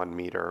back into 1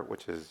 meter,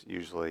 which is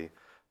usually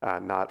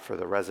not for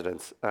the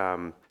residents.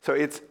 So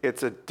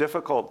it's a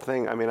difficult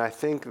thing. I mean, I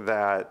think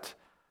that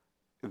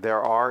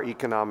there are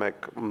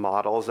economic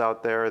models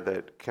out there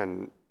that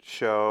can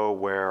show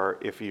where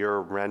if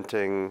you're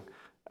renting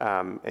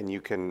and you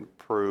can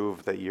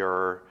prove that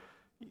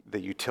the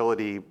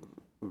utility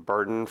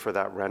burden for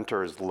that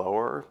renter is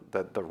lower,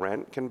 that the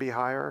rent can be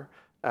higher.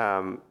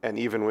 And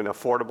even in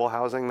affordable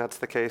housing, that's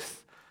the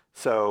case.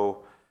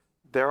 So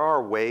there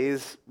are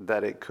ways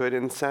that it could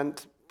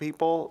incent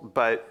people,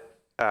 but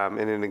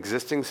in an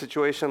existing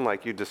situation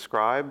like you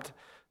described,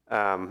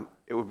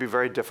 it would be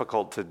very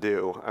difficult to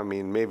do. I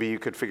mean, maybe you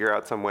could figure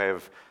out some way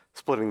of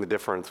splitting the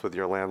difference with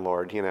your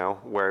landlord,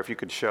 where if you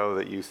could show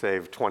that you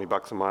save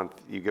 $20 a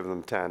month, you give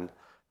them 10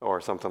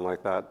 or something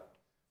like that.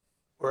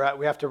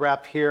 We have to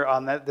wrap here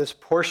on this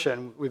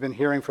portion. We've been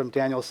hearing from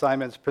Daniel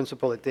Simons,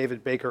 principal at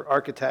David Baker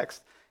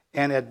Architects,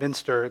 Ann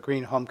Edminster, a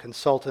green home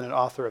consultant and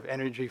author of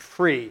Energy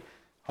Free,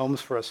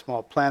 Homes for a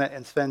Small Planet,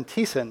 and Sven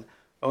Thesen,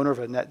 owner of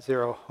a net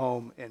zero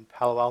home in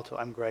Palo Alto.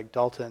 I'm Greg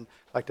Dalton.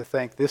 I'd like to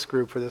thank this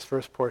group for this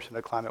first portion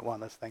of Climate One.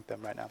 Let's thank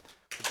them right now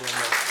for doing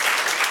this.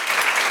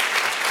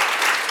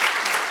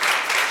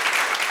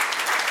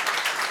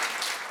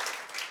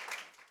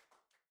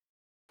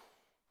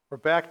 We're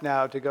back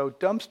now to go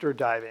dumpster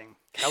diving.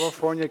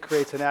 California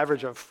creates an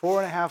average of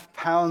 4.5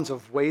 pounds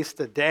of waste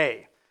a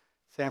day.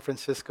 San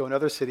Francisco and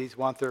other cities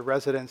want their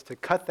residents to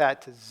cut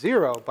that to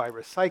zero by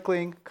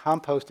recycling,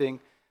 composting,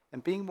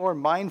 and being more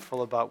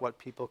mindful about what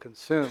people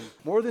consume.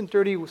 More than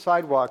dirty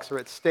sidewalks are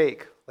at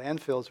stake.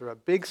 Landfills are a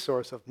big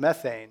source of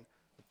methane,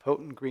 a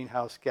potent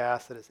greenhouse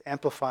gas that is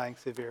amplifying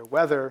severe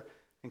weather,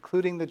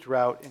 including the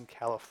drought in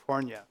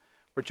California.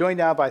 We're joined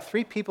now by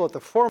 3 people at the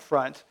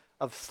forefront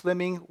of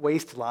slimming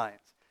waste lines.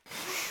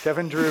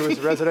 Kevin Drew is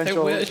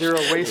residential zero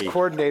waste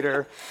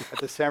coordinator at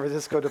the San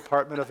Francisco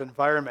Department of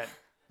Environment.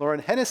 Lauren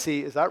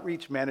Hennessy is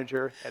outreach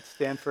manager at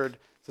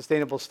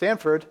Sustainable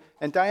Stanford,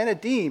 and Diana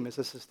Dehm is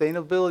a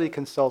sustainability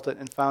consultant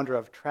and founder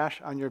of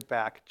Trash on Your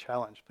Back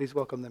Challenge. Please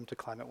welcome them to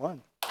Climate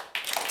One.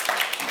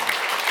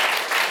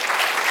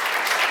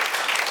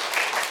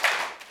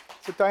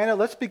 So Diana,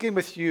 let's begin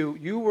with you.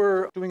 You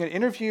were doing an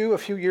interview a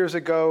few years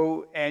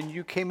ago, and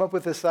you came up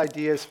with this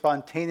idea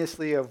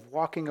spontaneously of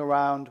walking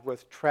around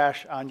with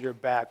trash on your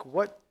back.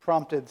 What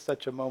prompted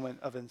such a moment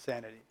of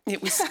insanity?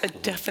 It was a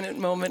definite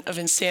moment of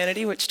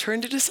insanity, which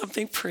turned into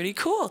something pretty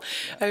cool.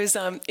 I was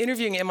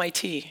interviewing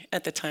MIT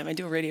at the time. I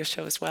do a radio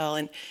show as well,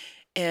 and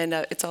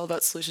it's all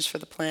about solutions for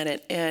the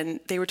planet. And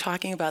they were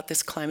talking about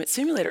this climate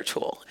simulator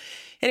tool.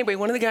 Anyway,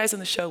 one of the guys on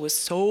the show was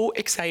so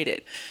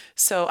excited.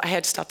 So I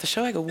had to stop the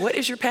show. I go, what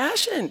is your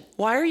passion?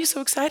 Why are you so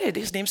excited?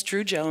 His name's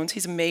Drew Jones.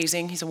 He's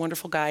amazing. He's a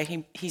wonderful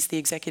guy. He's the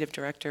executive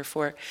director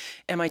for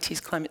MIT's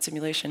climate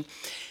simulation.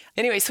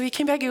 Anyway, so he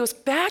came back. He goes,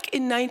 back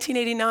in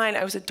 1989,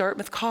 I was at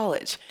Dartmouth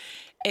College.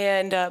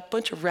 And a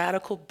bunch of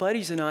radical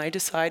buddies and I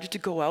decided to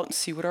go out and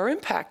see what our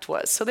impact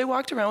was. So they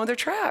walked around with their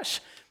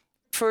trash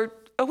for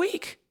a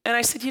week. And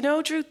I said,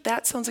 Drew,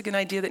 that sounds like an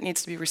idea that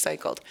needs to be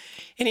recycled.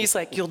 And he's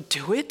like, you'll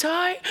do it,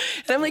 Di?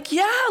 And I'm like,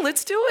 yeah,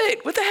 let's do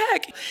it. What the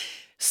heck?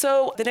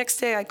 So the next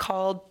day I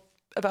called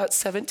about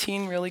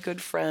 17 really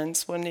good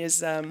friends. One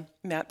is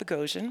Matt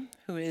Bogosian,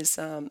 who is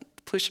the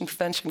pollution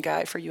prevention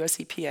guy for US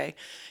EPA. I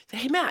said,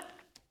 hey, Matt,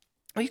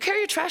 will you carry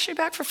your trash in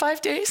your back for 5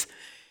 days?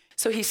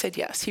 So he said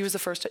yes. He was the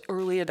first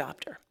early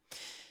adopter.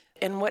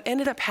 And what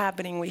ended up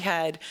happening, we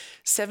had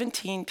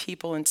 17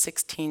 people in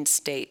 16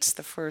 states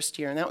the first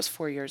year, and that was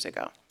 4 years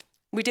ago.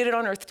 We did it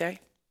on Earth Day,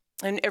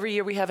 and every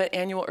year we have an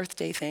annual Earth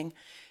Day thing,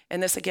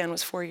 and this again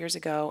was 4 years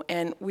ago,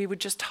 and we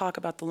would just talk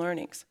about the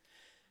learnings.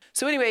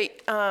 So anyway,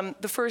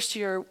 the first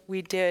year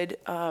we did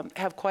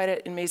have quite an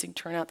amazing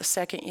turnout. The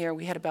second year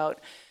we had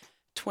about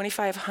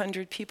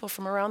 2,500 people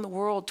from around the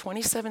world,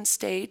 27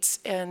 states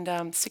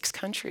and 6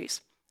 countries.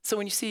 So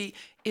when you see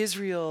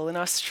Israel and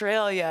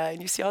Australia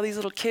and you see all these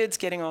little kids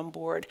getting on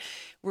board,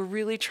 we're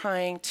really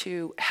trying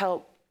to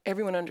help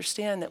everyone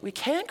understand that we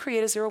can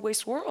create a zero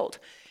waste world,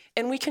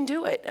 and we can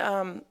do it.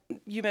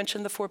 You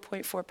mentioned the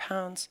 4.4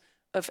 pounds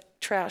of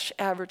trash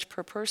average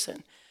per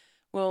person.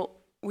 Well,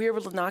 we were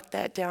able to knock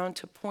that down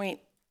to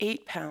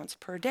 0.8 pounds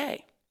per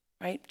day,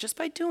 right? Just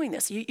by doing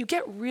this. You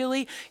get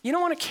really, you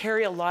don't want to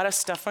carry a lot of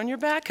stuff on your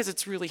back because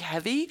it's really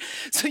heavy.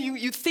 So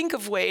you think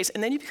of ways,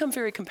 and then you become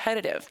very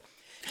competitive.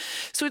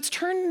 So it's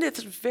turned into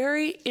this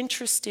very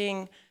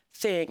interesting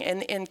thing.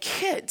 And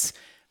kids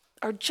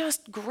are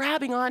just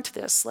grabbing onto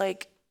this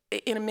like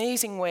in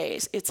amazing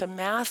ways. It's a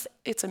math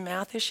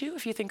issue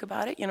if you think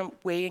about it,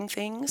 weighing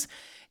things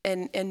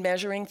and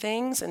measuring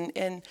things.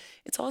 And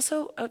it's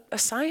also a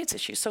science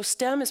issue. So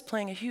STEM is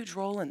playing a huge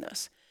role in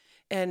this.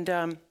 And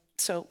I'll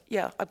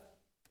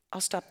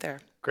stop there.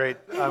 Great.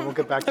 We'll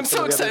get back to I'm some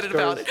so of the other excited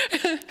about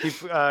stories. it.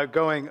 Keep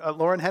going.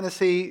 Lauren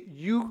Hennessy,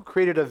 you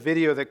created a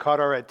video that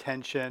caught our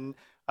attention,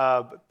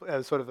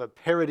 as sort of a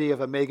parody of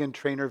a Meghan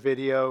Trainor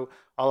video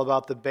all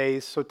about the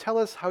bass. So tell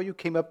us how you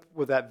came up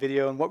with that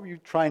video and what were you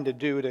trying to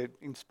do to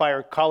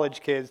inspire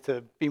college kids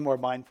to be more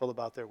mindful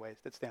about their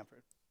waste at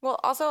Stanford? Well,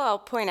 also I'll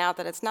point out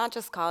that it's not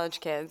just college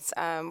kids.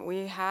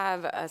 We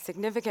have a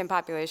significant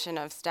population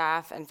of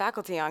staff and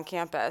faculty on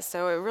campus,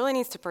 so it really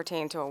needs to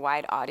pertain to a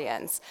wide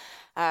audience.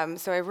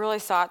 So I really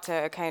sought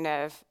to kind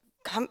of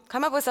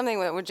come up with something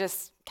that would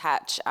just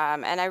catch.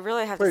 And I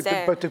really have to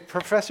say... But do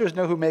professors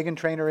know who Meghan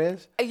Trainor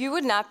is? You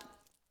would not...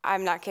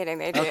 I'm not kidding,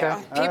 they do. Okay.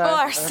 People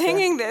are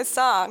singing this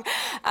song.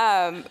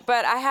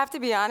 But I have to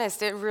be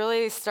honest, it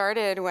really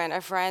started when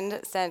a friend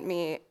sent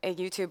me a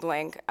YouTube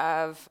link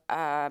of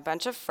a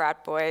bunch of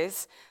frat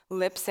boys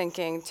lip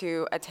syncing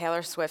to a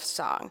Taylor Swift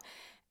song.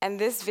 And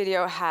this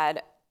video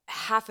had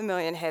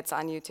 500,000 hits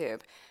on YouTube.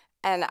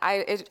 And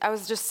I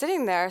was just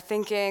sitting there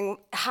thinking,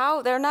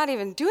 how they're not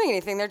even doing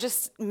anything, they're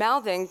just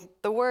mouthing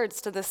the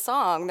words to the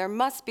song. There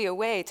must be a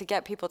way to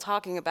get people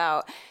talking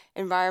about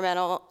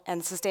environmental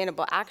and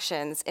sustainable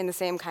actions in the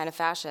same kind of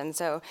fashion.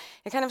 So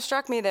it kind of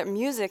struck me that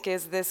music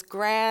is this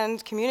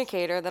grand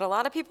communicator that a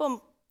lot of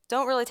people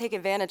don't really take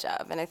advantage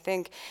of. And I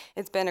think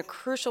it's been a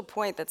crucial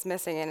point that's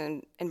missing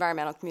in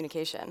environmental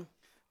communication.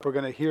 We're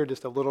going to hear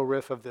just a little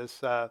riff of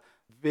this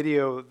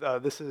video.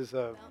 This is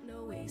a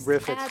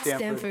riff at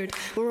Stanford.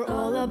 We're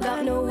all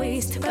about no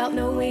waste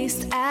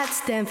at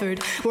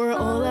Stanford. We're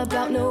all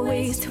about no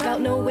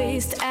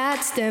waste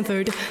at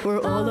Stanford.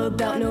 We're all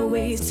about no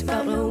waste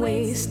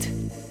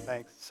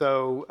Thanks.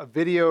 So a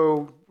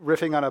video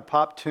riffing on a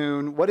pop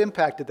tune. What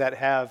impact did that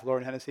have,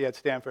 Lauren Hennessy, at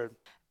Stanford?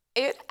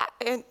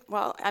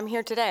 Well, I'm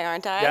here today,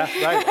 aren't I? Yeah,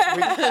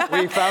 right.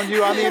 We found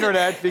you on the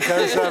internet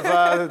because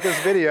of this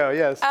video,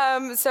 yes.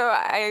 So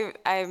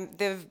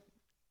the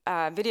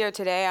video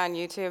today on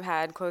YouTube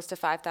had close to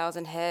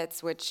 5,000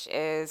 hits, which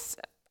is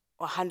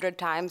 100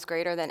 times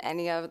greater than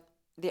any of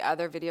the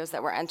other videos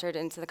that were entered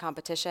into the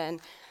competition.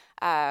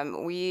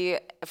 We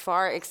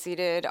far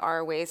exceeded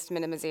our waste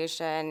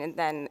minimization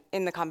than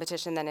in the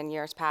competition than in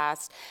years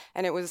past,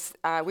 and it was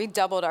we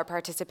doubled our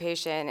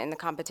participation in the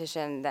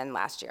competition than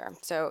last year.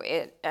 So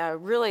it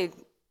really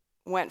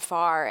went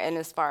far in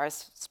as far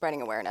as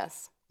spreading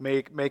awareness.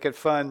 Make it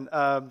fun.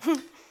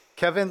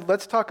 Kevin,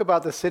 let's talk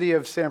about the city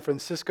of San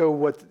Francisco.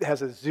 What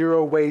has a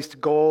zero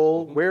waste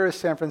goal? Mm-hmm. Where is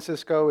San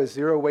Francisco? Is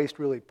zero waste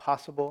really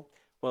possible?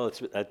 Well,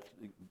 that's a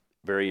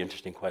very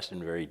interesting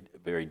question. Very,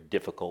 very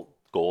difficult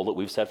goal that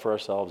we've set for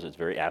ourselves. It's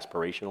very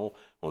aspirational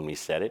when we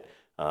set it.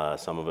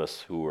 Some of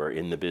us who were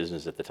in the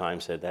business at the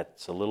time said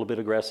that's a little bit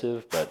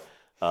aggressive, but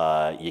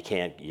you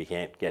can't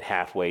get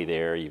halfway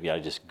there. You've got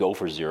to just go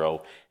for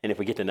zero. And if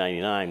we get to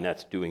 99,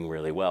 that's doing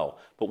really well.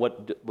 But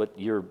what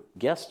your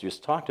guest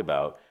just talked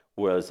about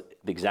was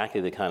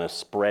exactly the kind of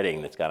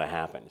spreading that's got to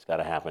happen. It's got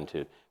to happen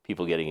to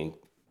people getting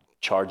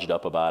charged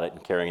up about it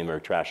and carrying their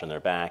trash on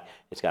their back.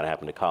 It's got to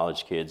happen to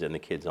college kids and the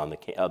kids on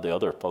the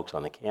other folks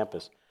on the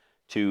campus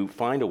to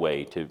find a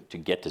way to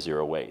get to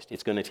zero waste.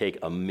 It's going to take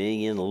a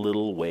million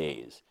little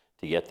ways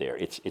to get there.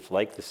 It's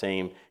like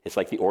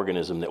the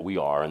organism that we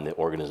are and the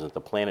organism that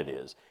the planet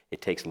is.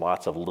 It takes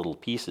lots of little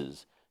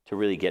pieces to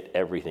really get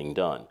everything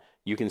done.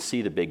 You can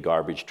see the big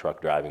garbage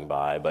truck driving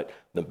by, but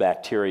the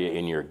bacteria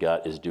in your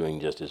gut is doing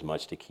just as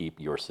much to keep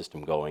your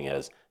system going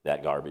as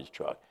that garbage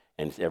truck,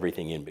 and it's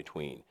everything in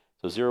between.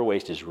 So zero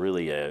waste is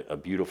really a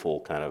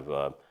beautiful kind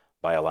of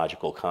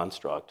biological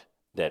construct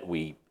that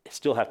we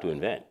still have to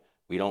invent.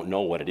 We don't know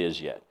what it is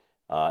yet.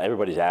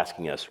 Everybody's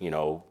asking us,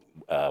 how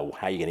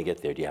are you going to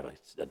get there? Do you have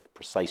a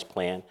precise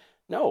plan?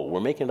 No,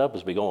 we're making it up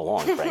as we go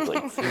along, frankly.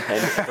 And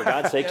for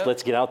God's sakes,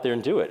 let's get out there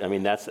and do it. I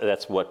mean,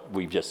 that's what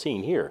we've just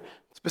seen here.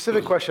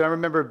 Specific question. I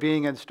remember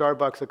being in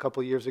Starbucks a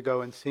couple of years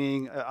ago and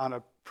seeing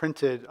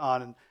printed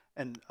on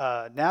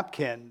a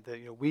napkin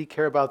that we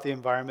care about the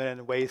environment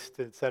and waste,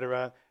 et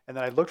cetera. And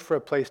then I looked for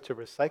a place to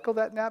recycle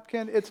that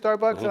napkin at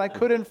Starbucks, and I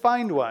couldn't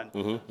find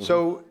one.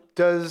 So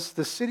does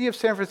the city of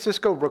San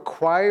Francisco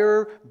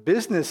require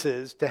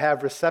businesses to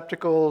have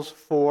receptacles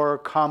for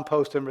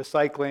compost and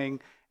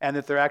recycling, and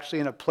that they're actually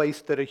in a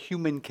place that a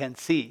human can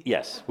see?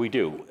 Yes, we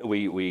do.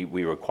 We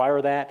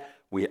require that.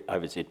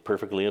 Is it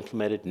perfectly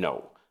implemented?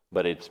 No.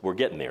 But we're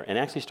getting there. And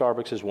actually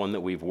Starbucks is one that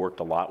we've worked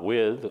a lot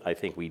with. I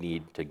think we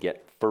need to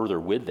get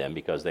further with them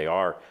because they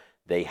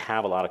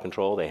have a lot of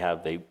control. They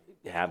have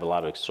a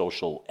lot of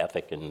social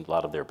ethic in a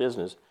lot of their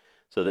business,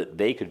 so that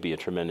they could be a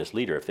tremendous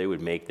leader. If they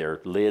would make their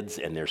lids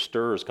and their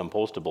stirrers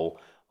compostable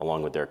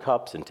along with their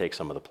cups and take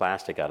some of the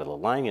plastic out of the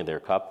lining of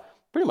their cup,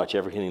 pretty much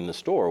everything in the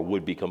store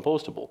would be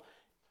compostable.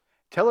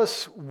 Tell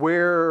us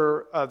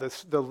where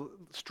the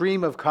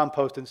stream of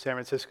compost in San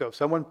Francisco. If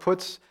someone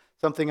puts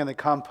something in the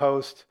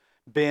compost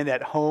bin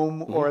at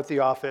home or at the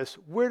office,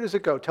 where does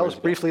it go? Tell us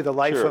briefly the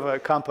life of a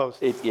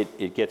compost.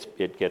 It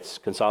gets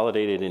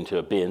consolidated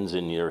into bins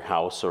in your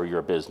house or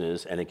your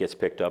business, and it gets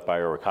picked up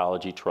by our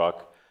ecology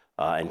truck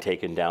and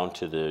taken down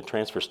to the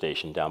transfer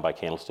station down by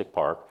Candlestick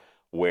Park,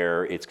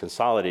 where it's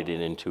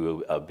consolidated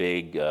into a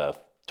big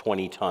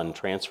 20-ton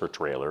transfer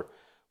trailer,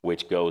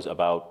 which goes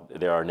about,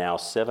 there are now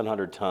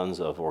 700 tons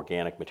of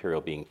organic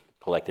material being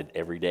collected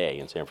every day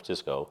in San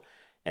Francisco.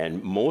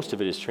 And most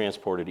of it is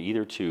transported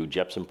either to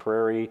Jepson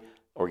Prairie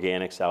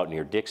Organics out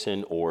near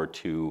Dixon or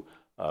to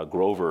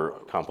Grover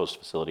Compost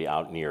Facility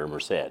out near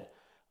Merced,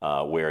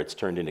 where it's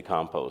turned into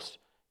compost.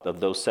 Of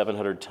those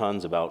 700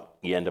 tons,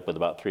 you end up with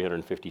about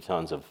 350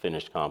 tons of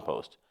finished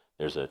compost.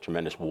 There's a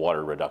tremendous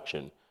water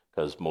reduction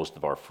because most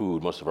of our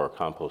food, most of our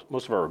compost,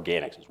 most of our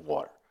organics is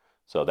water.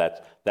 So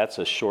that's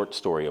a short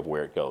story of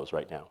where it goes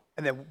right now.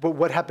 And then, but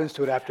what happens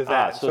to it after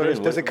that?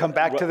 Does it come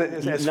back to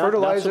as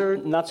fertilizer?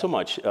 Not so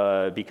much,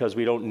 because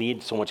we don't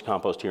need so much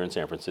compost here in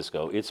San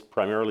Francisco. It's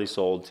primarily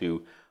sold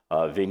to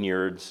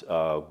vineyards,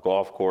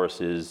 golf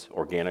courses,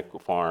 organic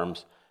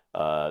farms.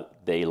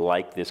 They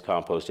like this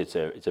compost. It's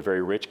a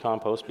very rich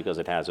compost because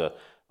it has a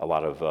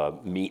lot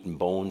of meat and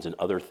bones and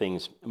other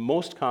things.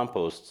 Most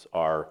composts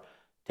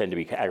tend to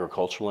be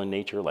agricultural in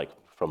nature, like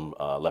from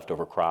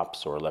leftover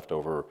crops or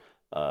leftover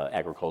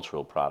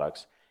agricultural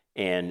products.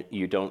 And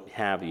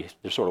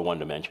they're sort of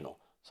one-dimensional.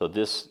 So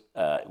this,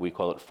 we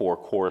call it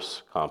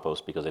 4-course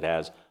compost because it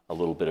has a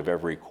little bit of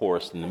every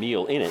course in the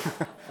meal in it.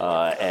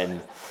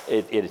 And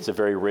it's a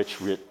very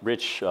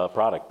rich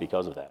product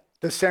because of that.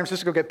 Does San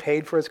Francisco get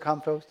paid for its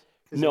compost?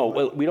 No,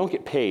 well, we don't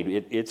get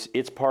paid.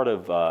 It's part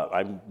of,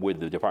 I'm with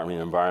the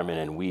Department of Environment,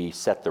 and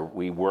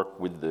we work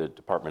with the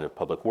Department of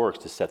Public Works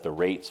to set the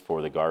rates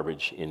for the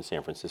garbage in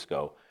San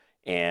Francisco.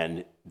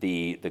 And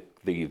the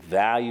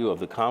value of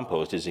the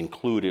compost is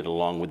included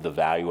along with the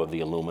value of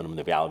the aluminum,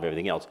 the value of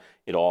everything else.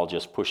 It all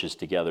just pushes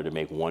together to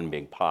make one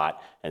big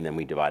pot, and then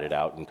we divide it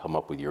out and come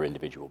up with your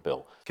individual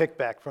bill.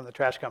 Kickback from the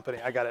trash company.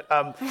 I got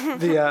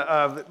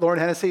it. Lauren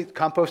Hennessy,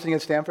 composting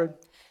at Stanford?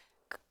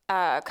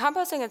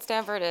 Composting at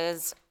Stanford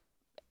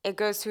it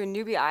goes to a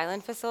Newbie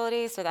Island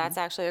facility, so that's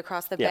actually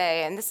across the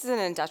bay. And this is an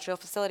industrial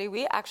facility.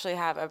 We actually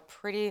have a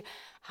pretty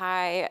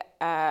high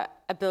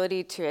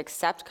ability to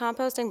accept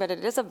composting, but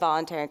it is a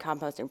voluntary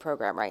composting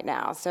program right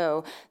now.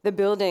 So the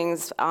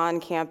buildings on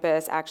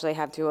campus actually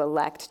have to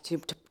elect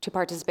to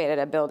participate at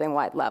a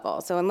building-wide level.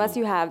 So unless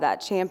you have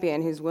that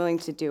champion who's willing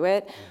to do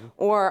it,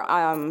 or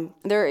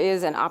there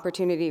is an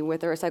opportunity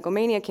with the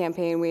Recyclemania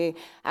campaign, we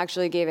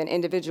actually gave an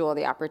individual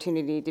the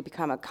opportunity to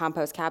become a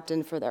compost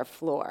captain for their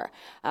floor.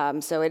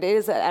 So it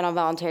is on a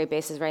voluntary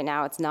basis right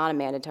now. It's not a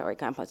mandatory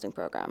composting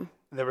program.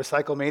 The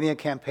Recyclemania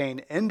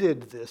campaign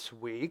ended this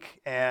week,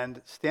 and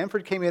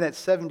Stanford came in at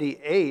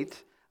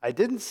 78. I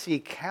didn't see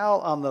Cal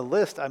on the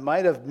list. I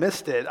might have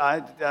missed it.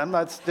 I'm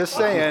not just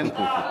saying.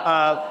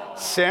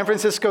 San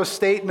Francisco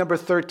State, number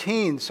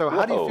 13. So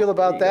how do you feel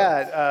about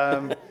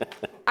that?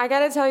 I got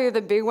to tell you,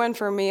 the big one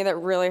for me that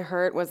really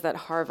hurt was that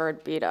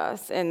Harvard beat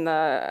us in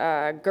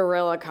the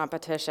gorilla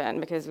competition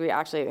because we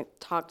actually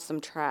talked some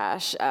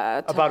trash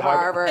to about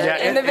Harvard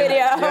in the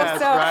video.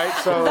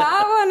 So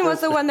that one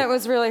was the one that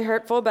was really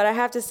hurtful, but I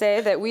have to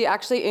say that we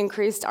actually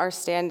increased our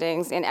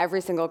standings in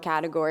every single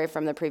category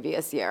from the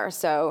previous year.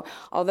 So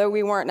although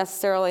we weren't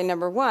necessarily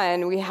number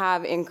one, we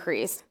have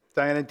increased.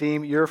 Diana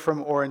Dehm, you're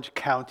from Orange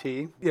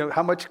County.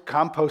 How much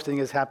composting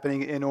is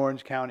happening in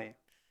Orange County?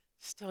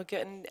 Still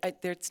getting,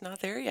 it's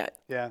not there yet.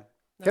 Yeah.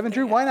 Kevin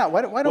Drew, why not?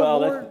 Why don't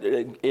more?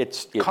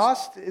 It's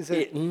cost? Is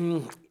it?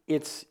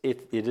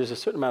 It is a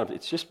certain amount of,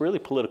 it's just really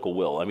political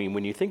will. I mean,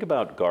 when you think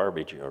about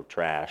garbage or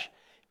trash,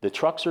 the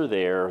trucks are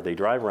there, they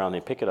drive around, they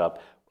pick it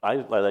up. I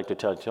like to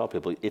tell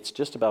people, it's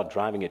just about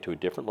driving it to a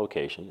different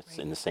location. It's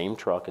in the same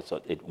truck,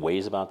 it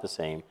weighs about the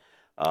same.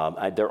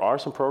 There are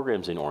some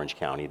programs in Orange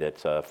County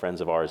that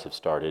friends of ours have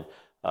started.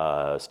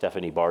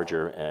 Stephanie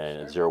Barger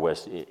and Zero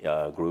Waste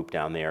group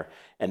down there,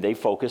 and they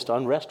focused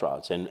on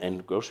restaurants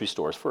and grocery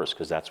stores first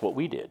because that's what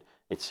we did.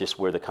 It's just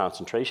where the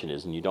concentration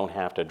is, and you don't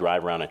have to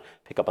drive around and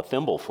pick up a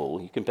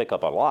thimbleful. You can pick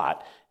up a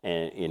lot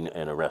in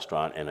a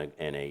restaurant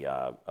and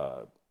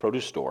a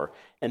produce store,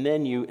 and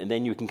then you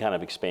can kind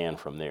of expand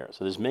from there.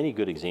 So there's many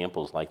good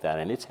examples like that,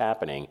 and it's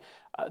happening.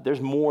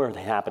 There's more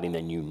happening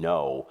than you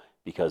know.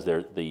 Because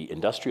the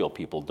industrial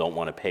people don't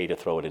want to pay to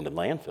throw it into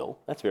landfill.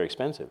 That's very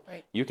expensive.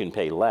 Right. You can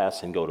pay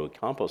less and go to a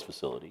compost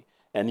facility,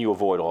 and you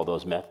avoid all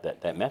those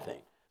that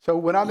methane. So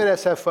when I'm at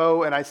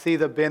SFO and I see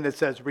the bin that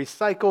says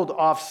recycled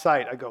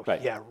off-site, I go,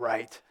 yeah,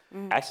 right.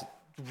 Actually,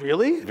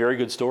 really? Very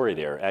good story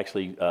there.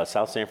 Actually,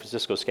 South San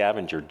Francisco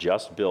Scavenger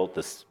just built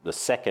the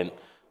second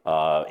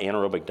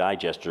anaerobic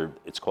digester.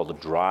 It's called a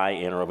dry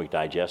anaerobic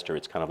digester.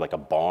 It's kind of like a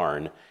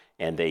barn.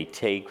 And they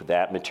take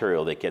that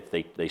material,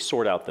 they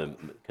sort out the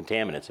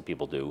contaminants that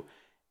people do,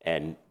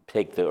 and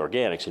take the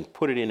organics and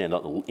put it in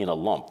a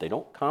lump. They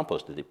don't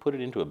compost it. They put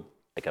it into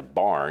a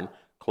barn,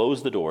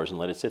 close the doors, and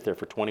let it sit there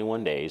for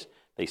 21 days.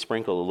 They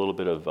sprinkle a little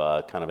bit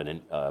of kind of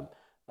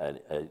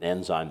an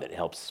enzyme that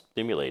helps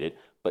stimulate it,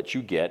 but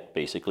you get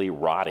basically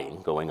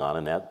rotting going on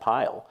in that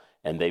pile.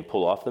 And they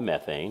pull off the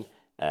methane.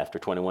 After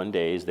 21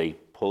 days, they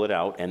pull it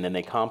out, and then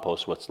they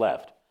compost what's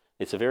left.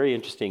 It's a very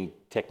interesting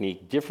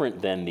technique,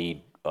 different than the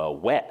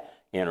wet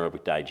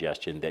anaerobic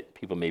digestion that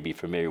people may be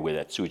familiar with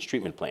at sewage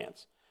treatment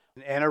plants.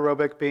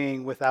 Anaerobic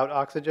being without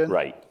oxygen?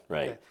 Right.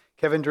 Okay.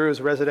 Kevin Drew is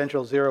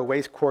Residential Zero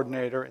Waste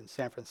Coordinator in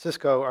San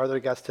Francisco. Our other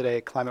guests today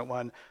at Climate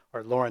One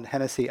are Lauren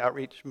Hennessy,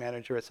 Outreach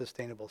Manager at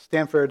Sustainable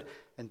Stanford,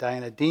 and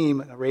Diana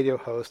Dehm, a radio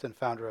host and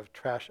founder of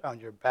Trash on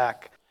Your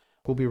Back.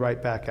 We'll be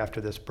right back after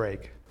this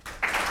break.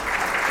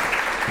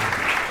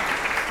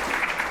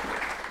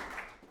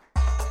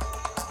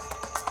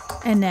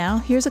 And now,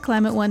 here's a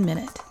Climate One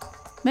Minute.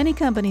 Many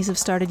companies have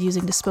started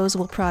using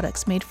disposable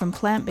products made from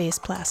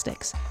plant-based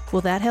plastics.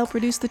 Will that help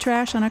reduce the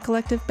trash on our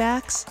collective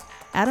backs?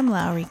 Adam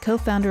Lowry,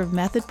 co-founder of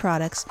Method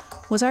Products,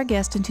 was our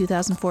guest in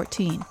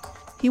 2014.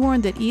 He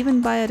warned that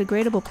even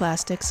biodegradable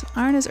plastics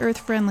aren't as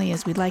earth-friendly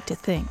as we'd like to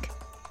think.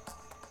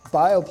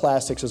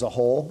 Bioplastics as a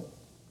whole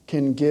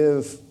can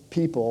give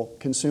people,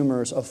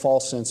 consumers, a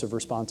false sense of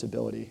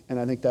responsibility, and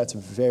I think that's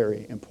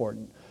very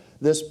important.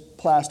 This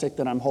plastic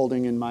that I'm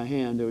holding in my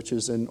hand, which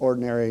is an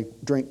ordinary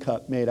drink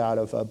cup made out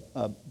of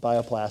a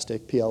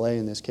bioplastic, PLA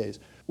in this case.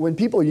 When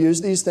people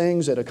use these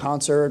things at a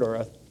concert or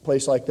a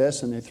place like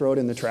this and they throw it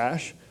in the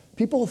trash,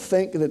 people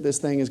think that this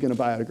thing is going to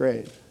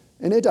biodegrade,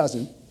 and it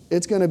doesn't.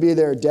 It's going to be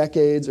there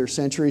decades or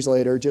centuries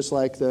later, just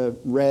like the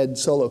red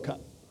Solo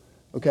cup,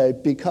 okay?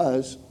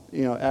 Because,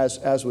 you know,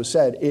 as was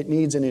said, it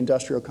needs an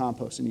industrial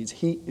compost. It needs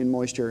heat and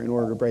moisture in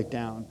order to break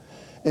down.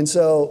 And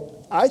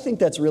so I think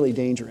that's really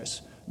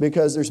dangerous,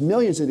 because there's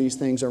millions of these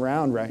things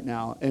around right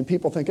now, and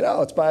people think,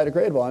 oh, it's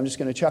biodegradable, I'm just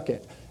going to chuck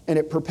it. And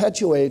it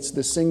perpetuates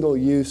the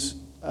single-use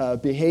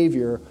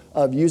behavior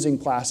of using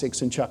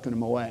plastics and chucking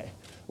them away.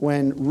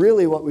 When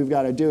really what we've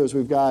got to do is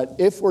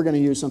if we're going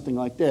to use something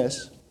like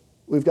this,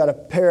 we've got to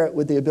pair it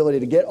with the ability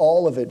to get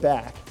all of it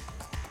back.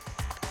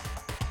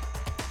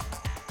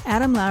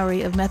 Adam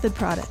Lowry of Method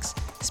Products,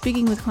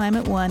 speaking with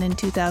Climate One in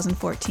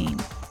 2014.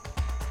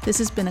 This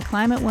has been a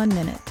Climate One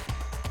Minute.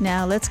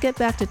 Now let's get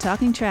back to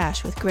talking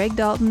trash with Greg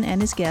Dalton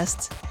and his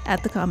guests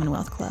at the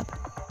Commonwealth Club.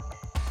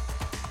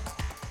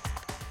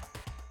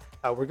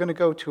 We're going to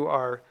go to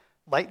our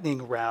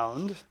lightning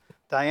round.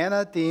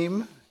 Diana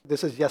Dehm,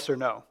 this is yes or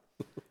no.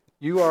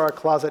 You are a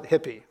closet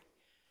hippie.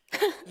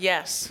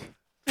 Yes.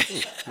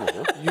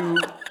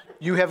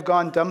 You have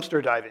gone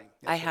dumpster diving.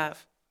 Yes, I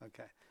have.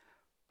 Okay.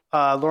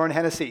 Lauren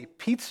Hennessy,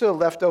 pizza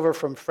left over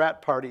from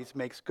frat parties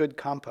makes good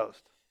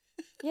compost.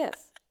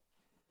 Yes.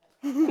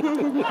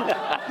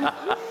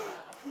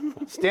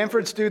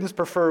 Stanford students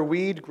prefer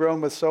weed grown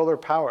with solar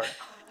power.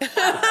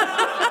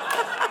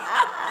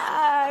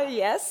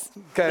 Yes.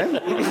 Okay.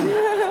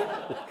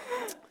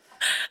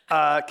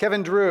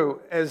 Kevin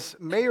Drew, as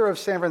mayor of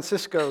San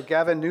Francisco,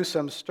 Gavin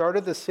Newsom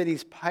started the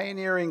city's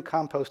pioneering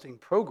composting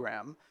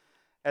program.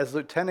 As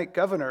lieutenant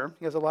governor,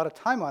 he has a lot of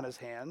time on his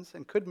hands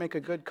and could make a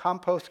good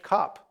compost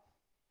cop.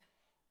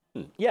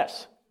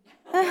 Yes.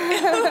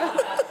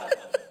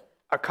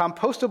 A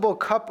compostable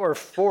cup or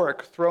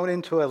fork thrown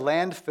into a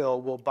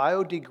landfill will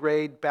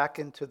biodegrade back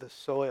into the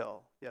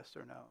soil. Yes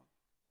or no?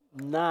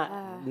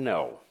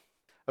 No.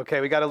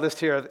 Okay, we got a list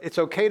here. It's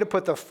okay to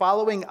put the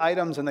following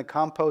items in the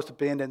compost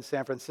bin in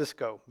San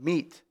Francisco: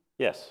 meat.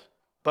 Yes.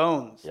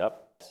 Bones.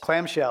 Yep.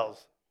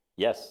 Clamshells.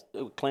 Yes.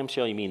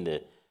 Clamshell, you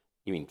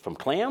mean from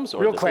clams?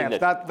 Or Real the clams,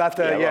 thing that, not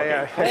the,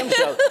 yeah.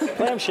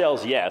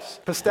 Clamshells, yes.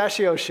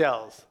 Pistachio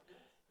shells.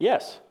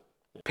 Yes.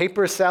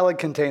 Paper salad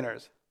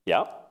containers.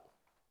 Yeah.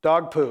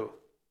 Dog poo.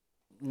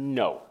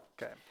 No.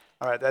 Okay.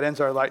 All right, that ends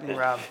our lightning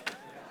round.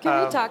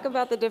 Can we talk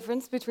about the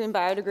difference between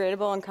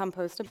biodegradable and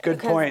compostable? Good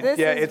point. Because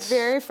Yeah, this it's is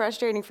very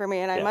frustrating for me,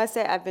 and I must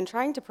say I've been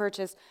trying to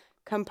purchase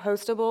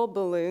compostable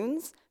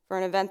balloons for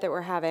an event that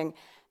we're having,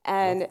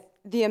 and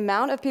the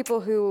amount of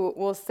people who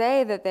will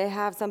say that they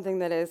have something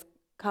that is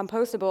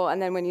compostable,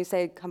 and then when you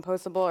say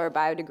compostable or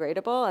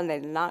biodegradable, and they're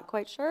not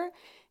quite sure,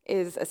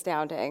 is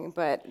astounding.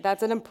 But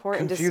that's an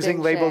important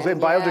confusing distinction. labels.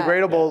 And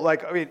biodegradable,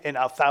 like, I mean, in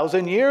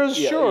 1,000 years,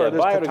 sure. there's the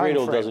time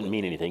Biodegradable frame. doesn't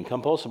mean anything.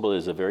 Compostable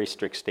is a very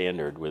strict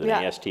standard with an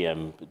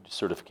ASTM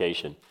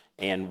certification,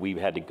 and we've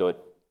had to get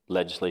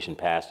legislation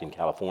passed in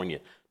California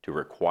to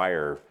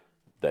require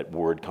that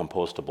word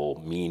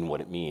compostable mean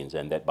what it means,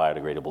 and that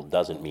biodegradable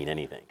doesn't mean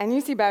anything. And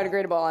you see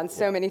biodegradable on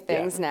so many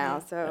things now,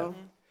 so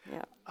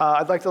yeah.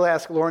 I'd like to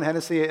ask Lauren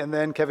Hennessy and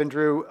then Kevin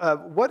Drew,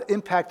 what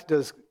impact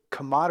does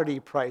commodity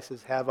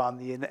prices have on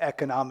the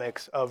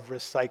economics of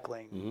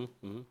recycling?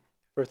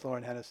 First,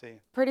 Lauren Hennessy.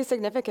 Pretty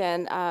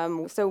significant.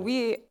 So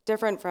we,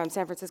 different from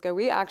San Francisco,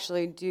 we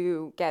actually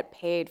do get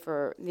paid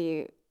for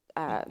the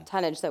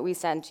tonnage that we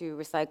send to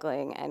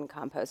recycling and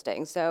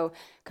composting. So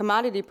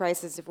commodity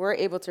prices, if we're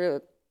able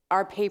to,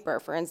 our paper,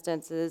 for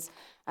instance, is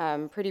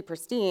pretty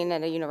pristine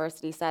in a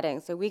university setting.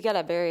 So we get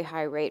a very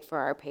high rate for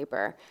our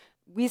paper.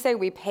 We say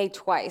we pay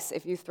twice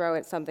if you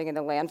throw something in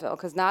the landfill,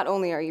 because not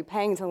only are you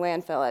paying to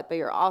landfill it, but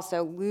you're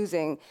also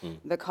losing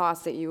the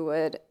cost that you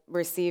would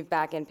receive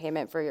back in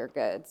payment for your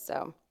goods.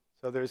 So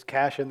So there's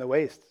cash in the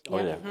waste. Oh,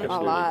 yeah, absolutely. A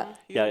lot.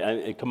 Yeah,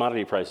 and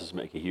commodity prices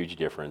make a huge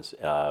difference,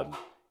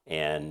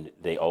 and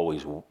they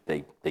always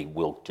they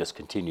will just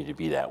continue to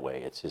be that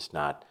way. It's just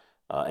not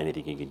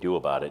anything you can do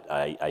about it.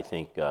 I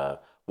think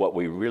what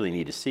we really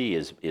need to see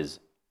is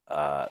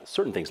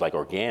certain things like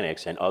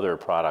organics and other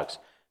products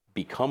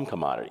become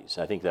commodities.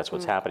 I think that's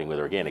what's happening with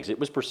organics. It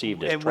was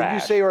perceived as And trash. when you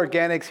say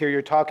organics here,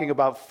 you're talking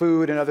about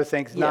food and other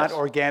things, not Yes.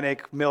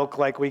 organic milk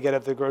like we get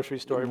at the grocery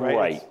store, right?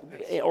 Right.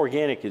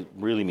 Organic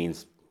really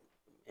means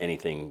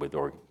anything with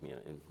well,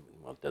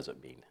 it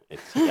doesn't mean.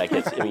 It's like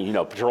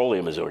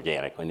petroleum is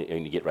organic when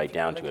you get right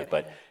down to it.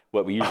 But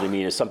what we usually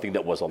mean is something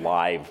that was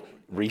alive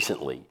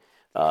recently.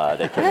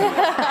 That can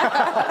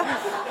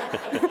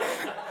be.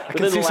 I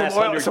can see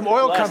some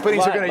oil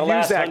companies are going to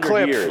use that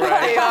clip. Years.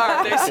 Right?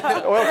 They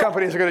are. Oil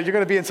companies you're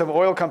going to be in some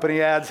oil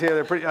company ads here.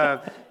 They're pretty.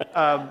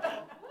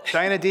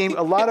 Diana Dehm,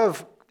 a lot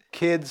of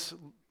kids,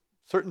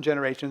 certain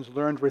generations,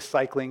 learned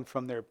recycling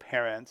from their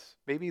parents.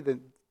 Maybe the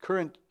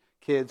current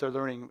kids are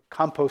learning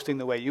composting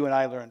the way you and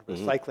I learned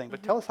recycling.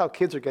 But tell us how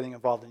kids are getting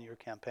involved in your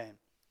campaign.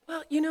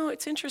 Well,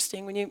 it's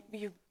interesting when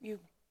you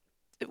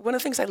one of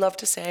the things I love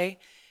to say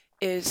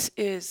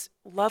is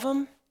love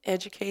them,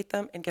 educate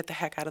them, and get the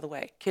heck out of the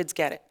way. Kids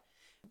get it.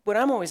 What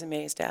I'm always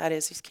amazed at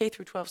is these K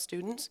through 12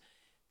 students,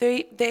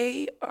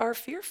 they are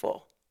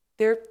fearful.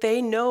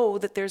 They know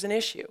that there's an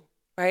issue,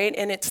 right?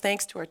 And it's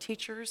thanks to our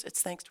teachers,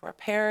 it's thanks to our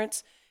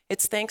parents,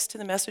 it's thanks to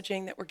the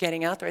messaging that we're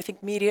getting out there. I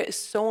think media is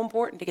so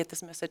important to get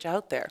this message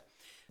out there.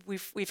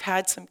 We've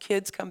had some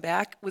kids come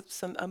back with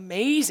some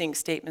amazing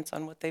statements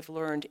on what they've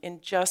learned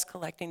in just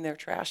collecting their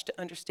trash to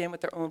understand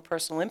what their own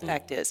personal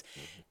impact is.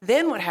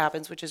 Then what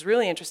happens, which is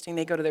really interesting,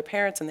 they go to their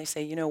parents and they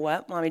say, you know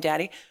what, Mommy,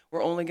 Daddy,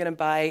 we're only going to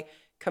buy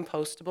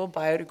compostable,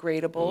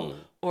 biodegradable,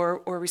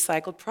 or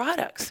recycled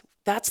products.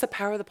 That's the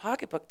power of the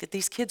pocketbook that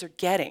these kids are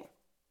getting.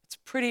 It's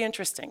pretty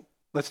interesting.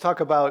 Let's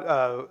talk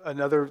about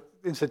another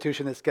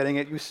institution that's getting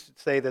it. You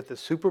say that the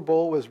Super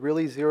Bowl was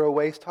really zero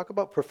waste. Talk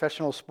about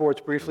professional sports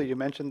briefly. You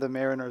mentioned the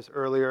Mariners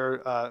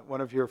earlier.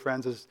 One of your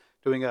friends is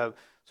doing a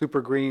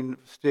super green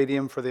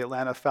stadium for the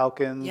Atlanta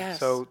Falcons. Yes.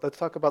 So let's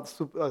talk about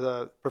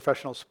the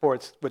professional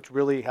sports, which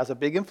really has a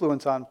big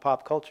influence on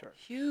pop culture.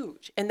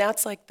 Huge. And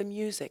that's like the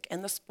music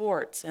and the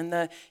sports and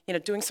the,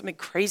 doing something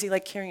crazy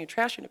like carrying your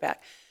trash in your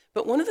back.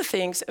 But one of the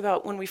things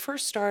about when we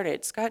first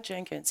started, Scott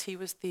Jenkins, he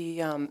was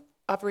the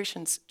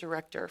operations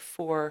director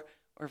or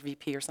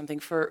VP or something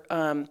for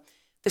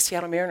the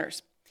Seattle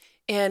Mariners.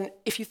 And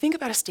if you think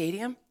about a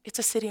stadium, it's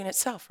a city in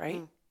itself,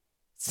 right?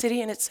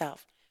 City in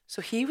itself.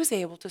 So he was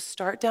able to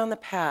start down the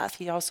path.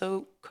 He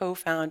also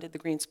co-founded the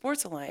Green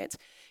Sports Alliance.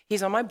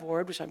 He's on my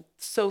board, which I'm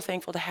so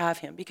thankful to have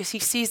him because he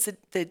sees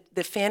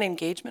the fan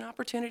engagement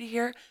opportunity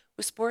here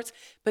with sports.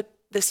 But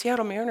the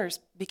Seattle Mariners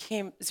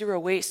became zero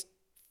waste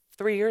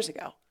 3 years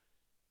ago.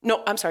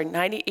 No, I'm sorry,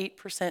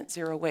 98%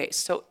 zero waste.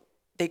 So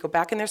they go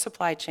back in their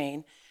supply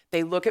chain,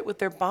 they look at what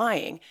they're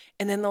buying,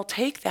 and then they'll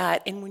take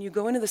that, and when you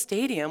go into the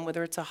stadium,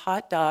 whether it's a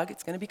hot dog,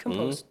 it's going to be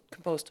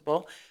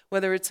compostable,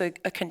 whether it's a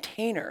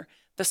container,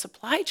 the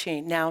supply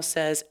chain now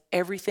says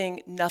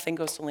nothing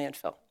goes to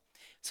landfill.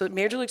 So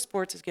Major League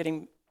Sports is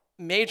getting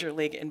Major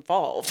League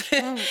involved,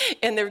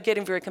 and they're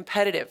getting very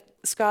competitive.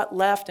 Scott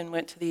left and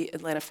went to the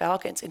Atlanta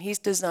Falcons, and he's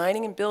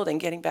designing and building,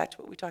 getting back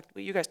to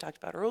what you guys talked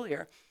about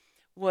earlier,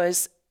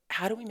 was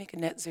how do we make a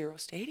net zero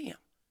stadium?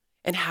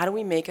 And how do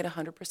we make it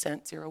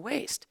 100% zero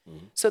waste?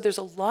 So there's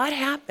a lot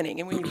happening.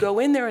 And when you go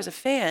in there as a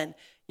fan,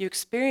 you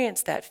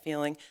experience that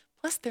feeling.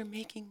 Plus, they're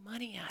making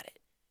money at it,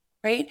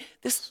 right?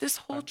 This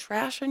whole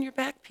trash on your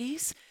back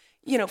piece,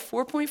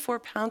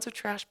 4.4 pounds of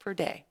trash per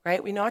day,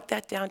 right? We knocked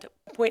that down to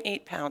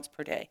 0.8 pounds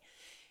per day.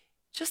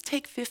 Just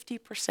take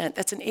 50%.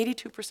 That's an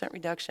 82%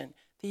 reduction.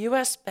 The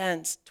U.S.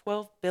 spends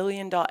 $12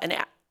 billion,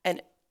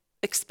 an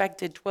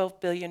expected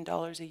 $12 billion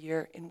a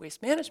year in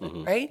waste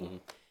management,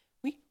 right?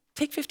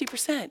 Take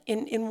 50%.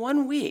 In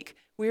 1 week,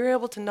 we were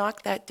able to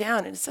knock that down,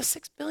 and it's a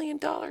 $6 billion,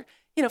 50%,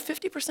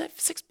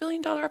 $6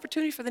 billion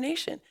opportunity for the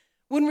nation.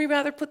 Wouldn't we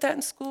rather put that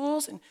in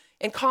schools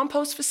and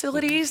compost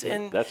facilities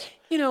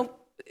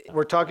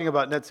We're talking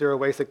about net zero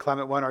waste at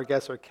Climate One. Our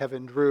guests are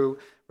Kevin Drew,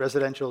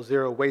 Residential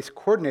Zero Waste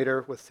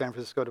Coordinator with San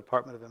Francisco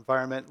Department of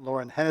Environment,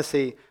 Lauren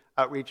Hennessy,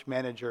 Outreach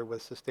Manager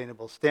with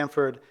Sustainable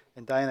Stanford,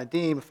 and Diana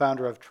Dehm,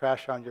 founder of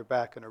Trash on Your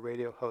Back and a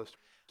radio host.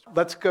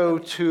 Let's go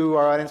to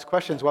our audience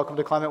questions. Welcome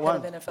to Climate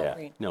One.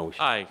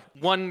 Hi.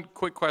 One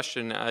quick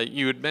question.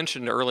 You had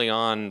mentioned early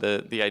on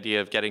the idea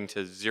of getting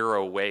to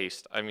zero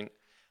waste. I mean,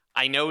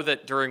 I know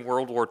that during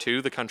World War II,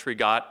 the country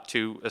got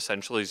to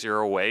essentially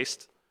zero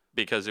waste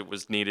because it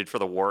was needed for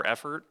the war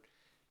effort.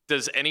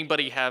 Does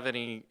anybody have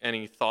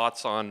any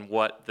thoughts on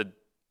what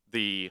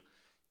the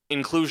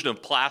inclusion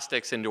of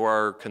plastics into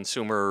our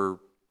consumer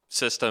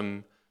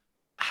system,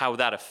 how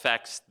that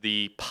affects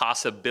the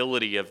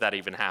possibility of that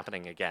even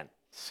happening again?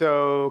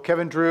 So,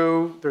 Kevin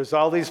Drew, there's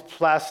all these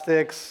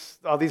plastics,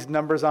 all these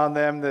numbers on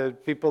them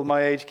that people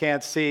my age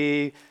can't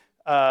see.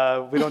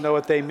 We don't know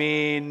what they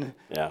mean.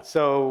 Yeah.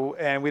 So,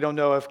 and we don't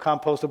know if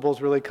compostable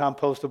is really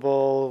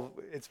compostable.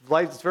 It's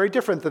very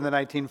different than the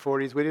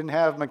 1940s. We didn't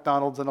have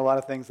McDonald's and a lot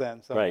of things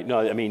then. So. Right. No,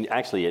 I mean,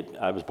 actually,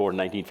 I was born in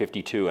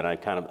 1952, and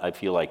I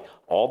feel like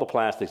all the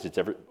plastics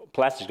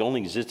plastics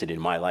only existed in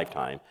my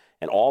lifetime,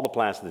 and all the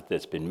plastic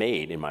that's been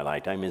made in my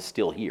lifetime is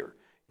still here.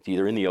 It's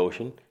either in the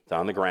ocean, it's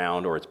on the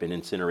ground, or it's been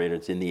incinerated,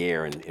 it's in the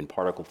air in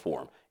particle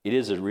form. It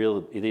is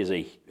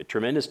a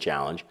tremendous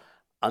challenge.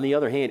 On the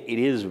other hand, it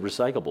is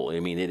recyclable. I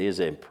mean, it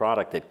is a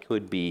product that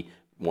could be,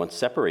 once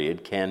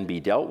separated, can be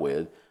dealt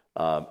with.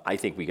 I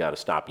think we got to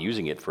stop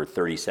using it for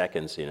 30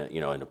 seconds in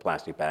a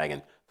plastic bag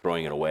and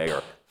throwing it away,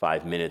 or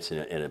 5 minutes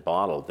in a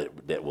bottle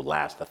that will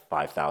last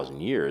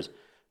 5,000 years.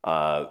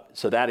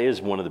 So that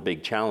is one of the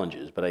big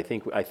challenges. But I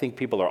think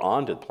people are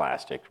onto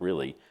plastic,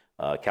 really.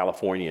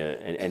 California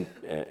and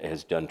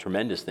has done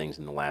tremendous things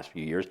in the last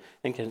few years,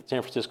 and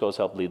San Francisco has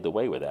helped lead the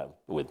way with that,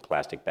 with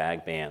plastic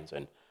bag bans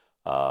and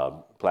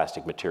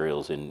plastic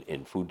materials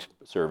in food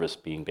service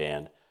being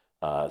banned.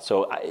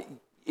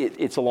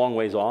 It's a long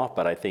ways off,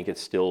 but I think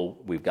it's still,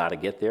 we've got to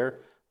get there.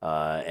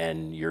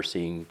 And you're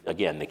seeing,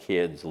 again, the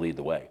kids lead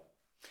the way.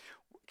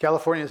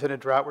 California is in a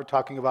drought. We're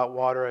talking about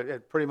water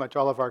at pretty much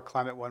all of our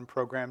Climate One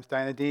programs.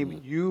 Diana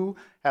Dehm, you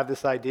have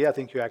this idea, I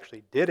think you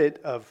actually did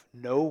it, of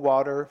no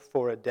water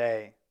for a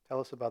day. Tell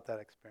us about that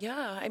experience.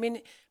 Yeah, I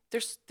mean,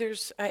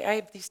 I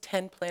have these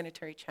 10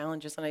 planetary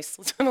challenges, and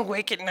I'm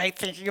awake at night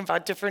thinking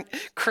about different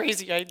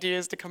crazy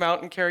ideas to come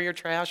out and carry your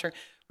trash or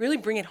really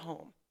bring it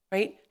home,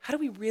 right? How do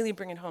we really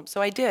bring it home?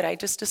 So I did. I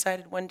just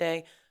decided one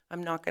day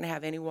I'm not going to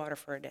have any water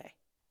for a day.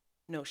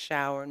 No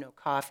shower, no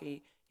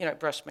coffee. I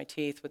brushed my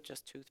teeth with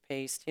just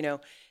toothpaste, and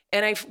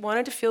I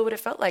wanted to feel what it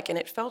felt like, and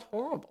it felt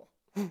horrible.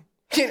 But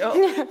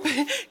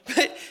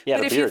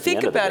if you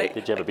think about it,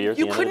 did you have a beer?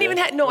 You couldn't even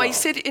have. No, I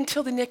said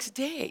until the next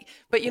day.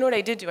 But you know what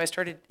I did do? I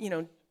started,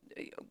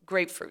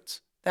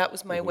 grapefruits. That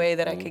was my way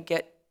that I could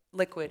get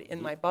liquid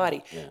in my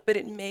body. Yeah. But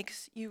it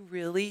makes you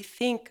really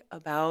think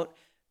about,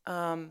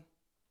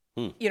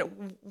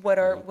 what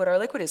our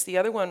liquid is. The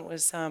other one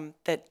was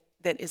that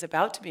is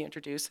about to be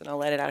introduced, and I'll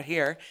let it out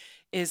here,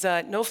 is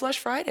No Flush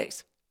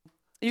Fridays.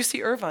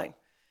 UC Irvine,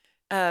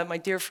 my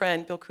dear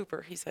friend Bill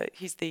Cooper,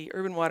 he's the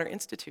Urban Water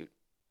Institute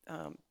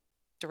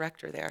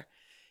director there.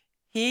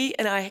 He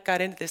and I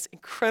got into this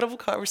incredible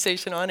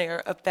conversation on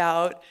air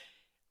about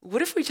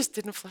what if we just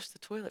didn't flush the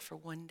toilet for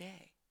one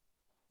day?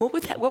 What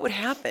would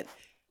happen?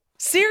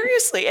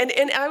 Seriously, and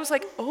I was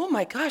like, oh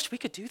my gosh, we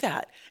could do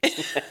that.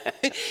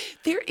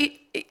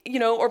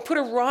 Or put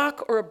a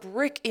rock or a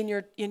brick in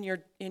your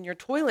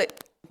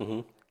toilet.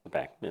 Mm-hmm. The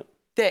back, yeah.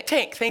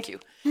 Tank, thank you.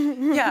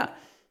 Yeah.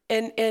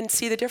 And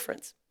see the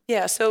difference.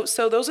 Yeah, so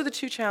those are the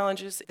two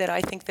challenges that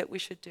I think that we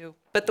should do.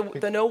 But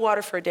the no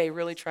water for a day,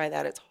 really try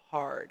that. It's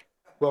hard.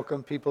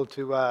 Welcome people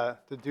to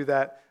do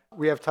that.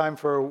 We have time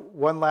for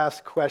one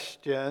last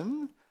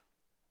question.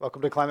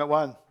 Welcome to Climate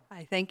One.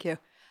 Hi, thank you.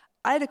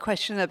 I had a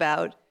question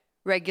about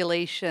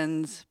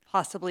regulations,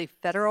 possibly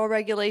federal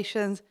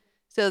regulations,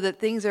 so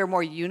that things are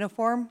more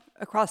uniform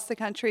across the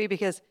country,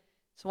 because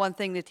it's one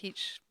thing to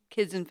teach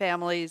kids and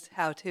families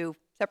how to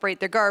separate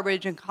their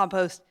garbage and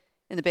compost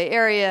in the Bay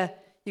Area.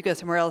 You go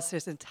somewhere else,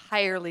 there's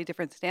entirely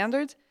different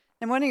standards.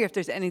 I'm wondering if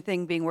there's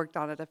anything being worked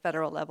on at a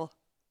federal level.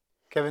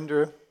 Kevin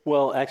Drew?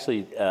 Well,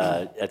 actually,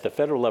 at the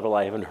federal level,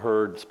 I haven't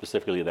heard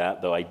specifically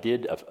that, though I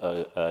did,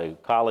 a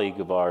colleague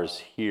of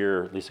ours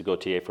here, Lisa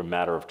Gauthier from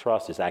Matter of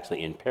Trust, is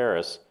actually in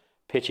Paris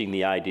pitching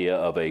the idea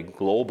of a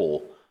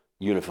global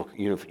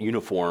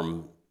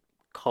uniform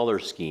color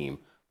scheme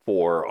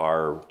for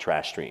our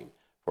trash stream,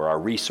 for our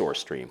resource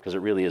stream, because it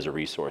really is a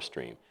resource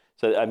stream.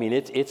 So, I mean,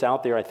 it's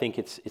out there. I think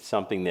it's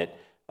something that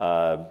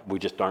we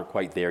just aren't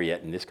quite there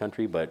yet in this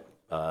country, but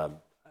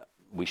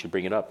we should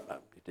bring it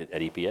up at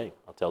EPA.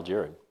 I'll tell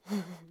Jared.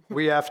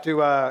 We have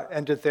to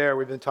end it there.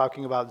 We've been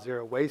talking about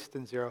zero waste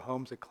and zero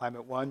homes at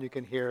Climate One. You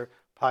can hear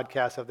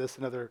podcasts of this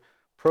and other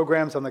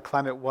programs on the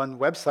Climate One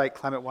website,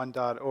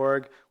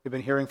 climateone.org. We've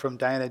been hearing from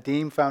Diana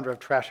Dehm, founder of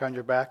Trash on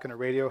Your Back and a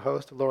radio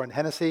host, Lauren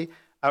Hennessy,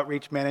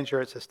 outreach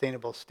manager at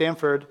Sustainable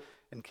Stanford,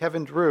 and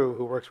Kevin Drew,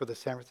 who works with the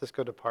San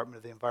Francisco Department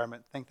of the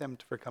Environment. Thank them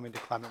for coming to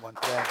Climate One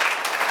today.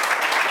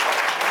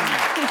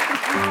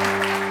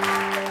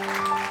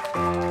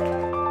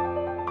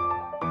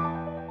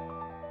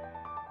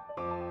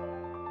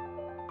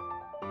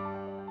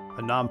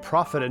 A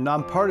nonprofit and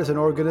nonpartisan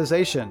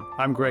organization.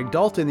 I'm Greg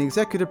Dalton, the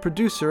executive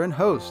producer and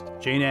host.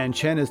 Jane Ann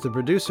Chen is the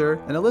producer,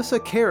 and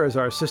Alyssa Kerr is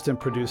our assistant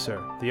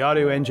producer. The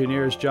audio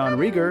engineer is John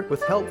Rieger,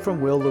 with help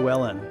from Will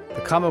Llewellyn.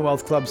 The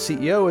Commonwealth Club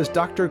CEO is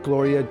Dr.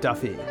 Gloria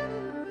Duffy.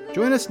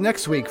 Join us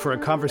next week for a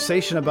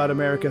conversation about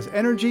America's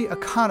energy,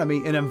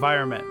 economy, and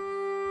environment.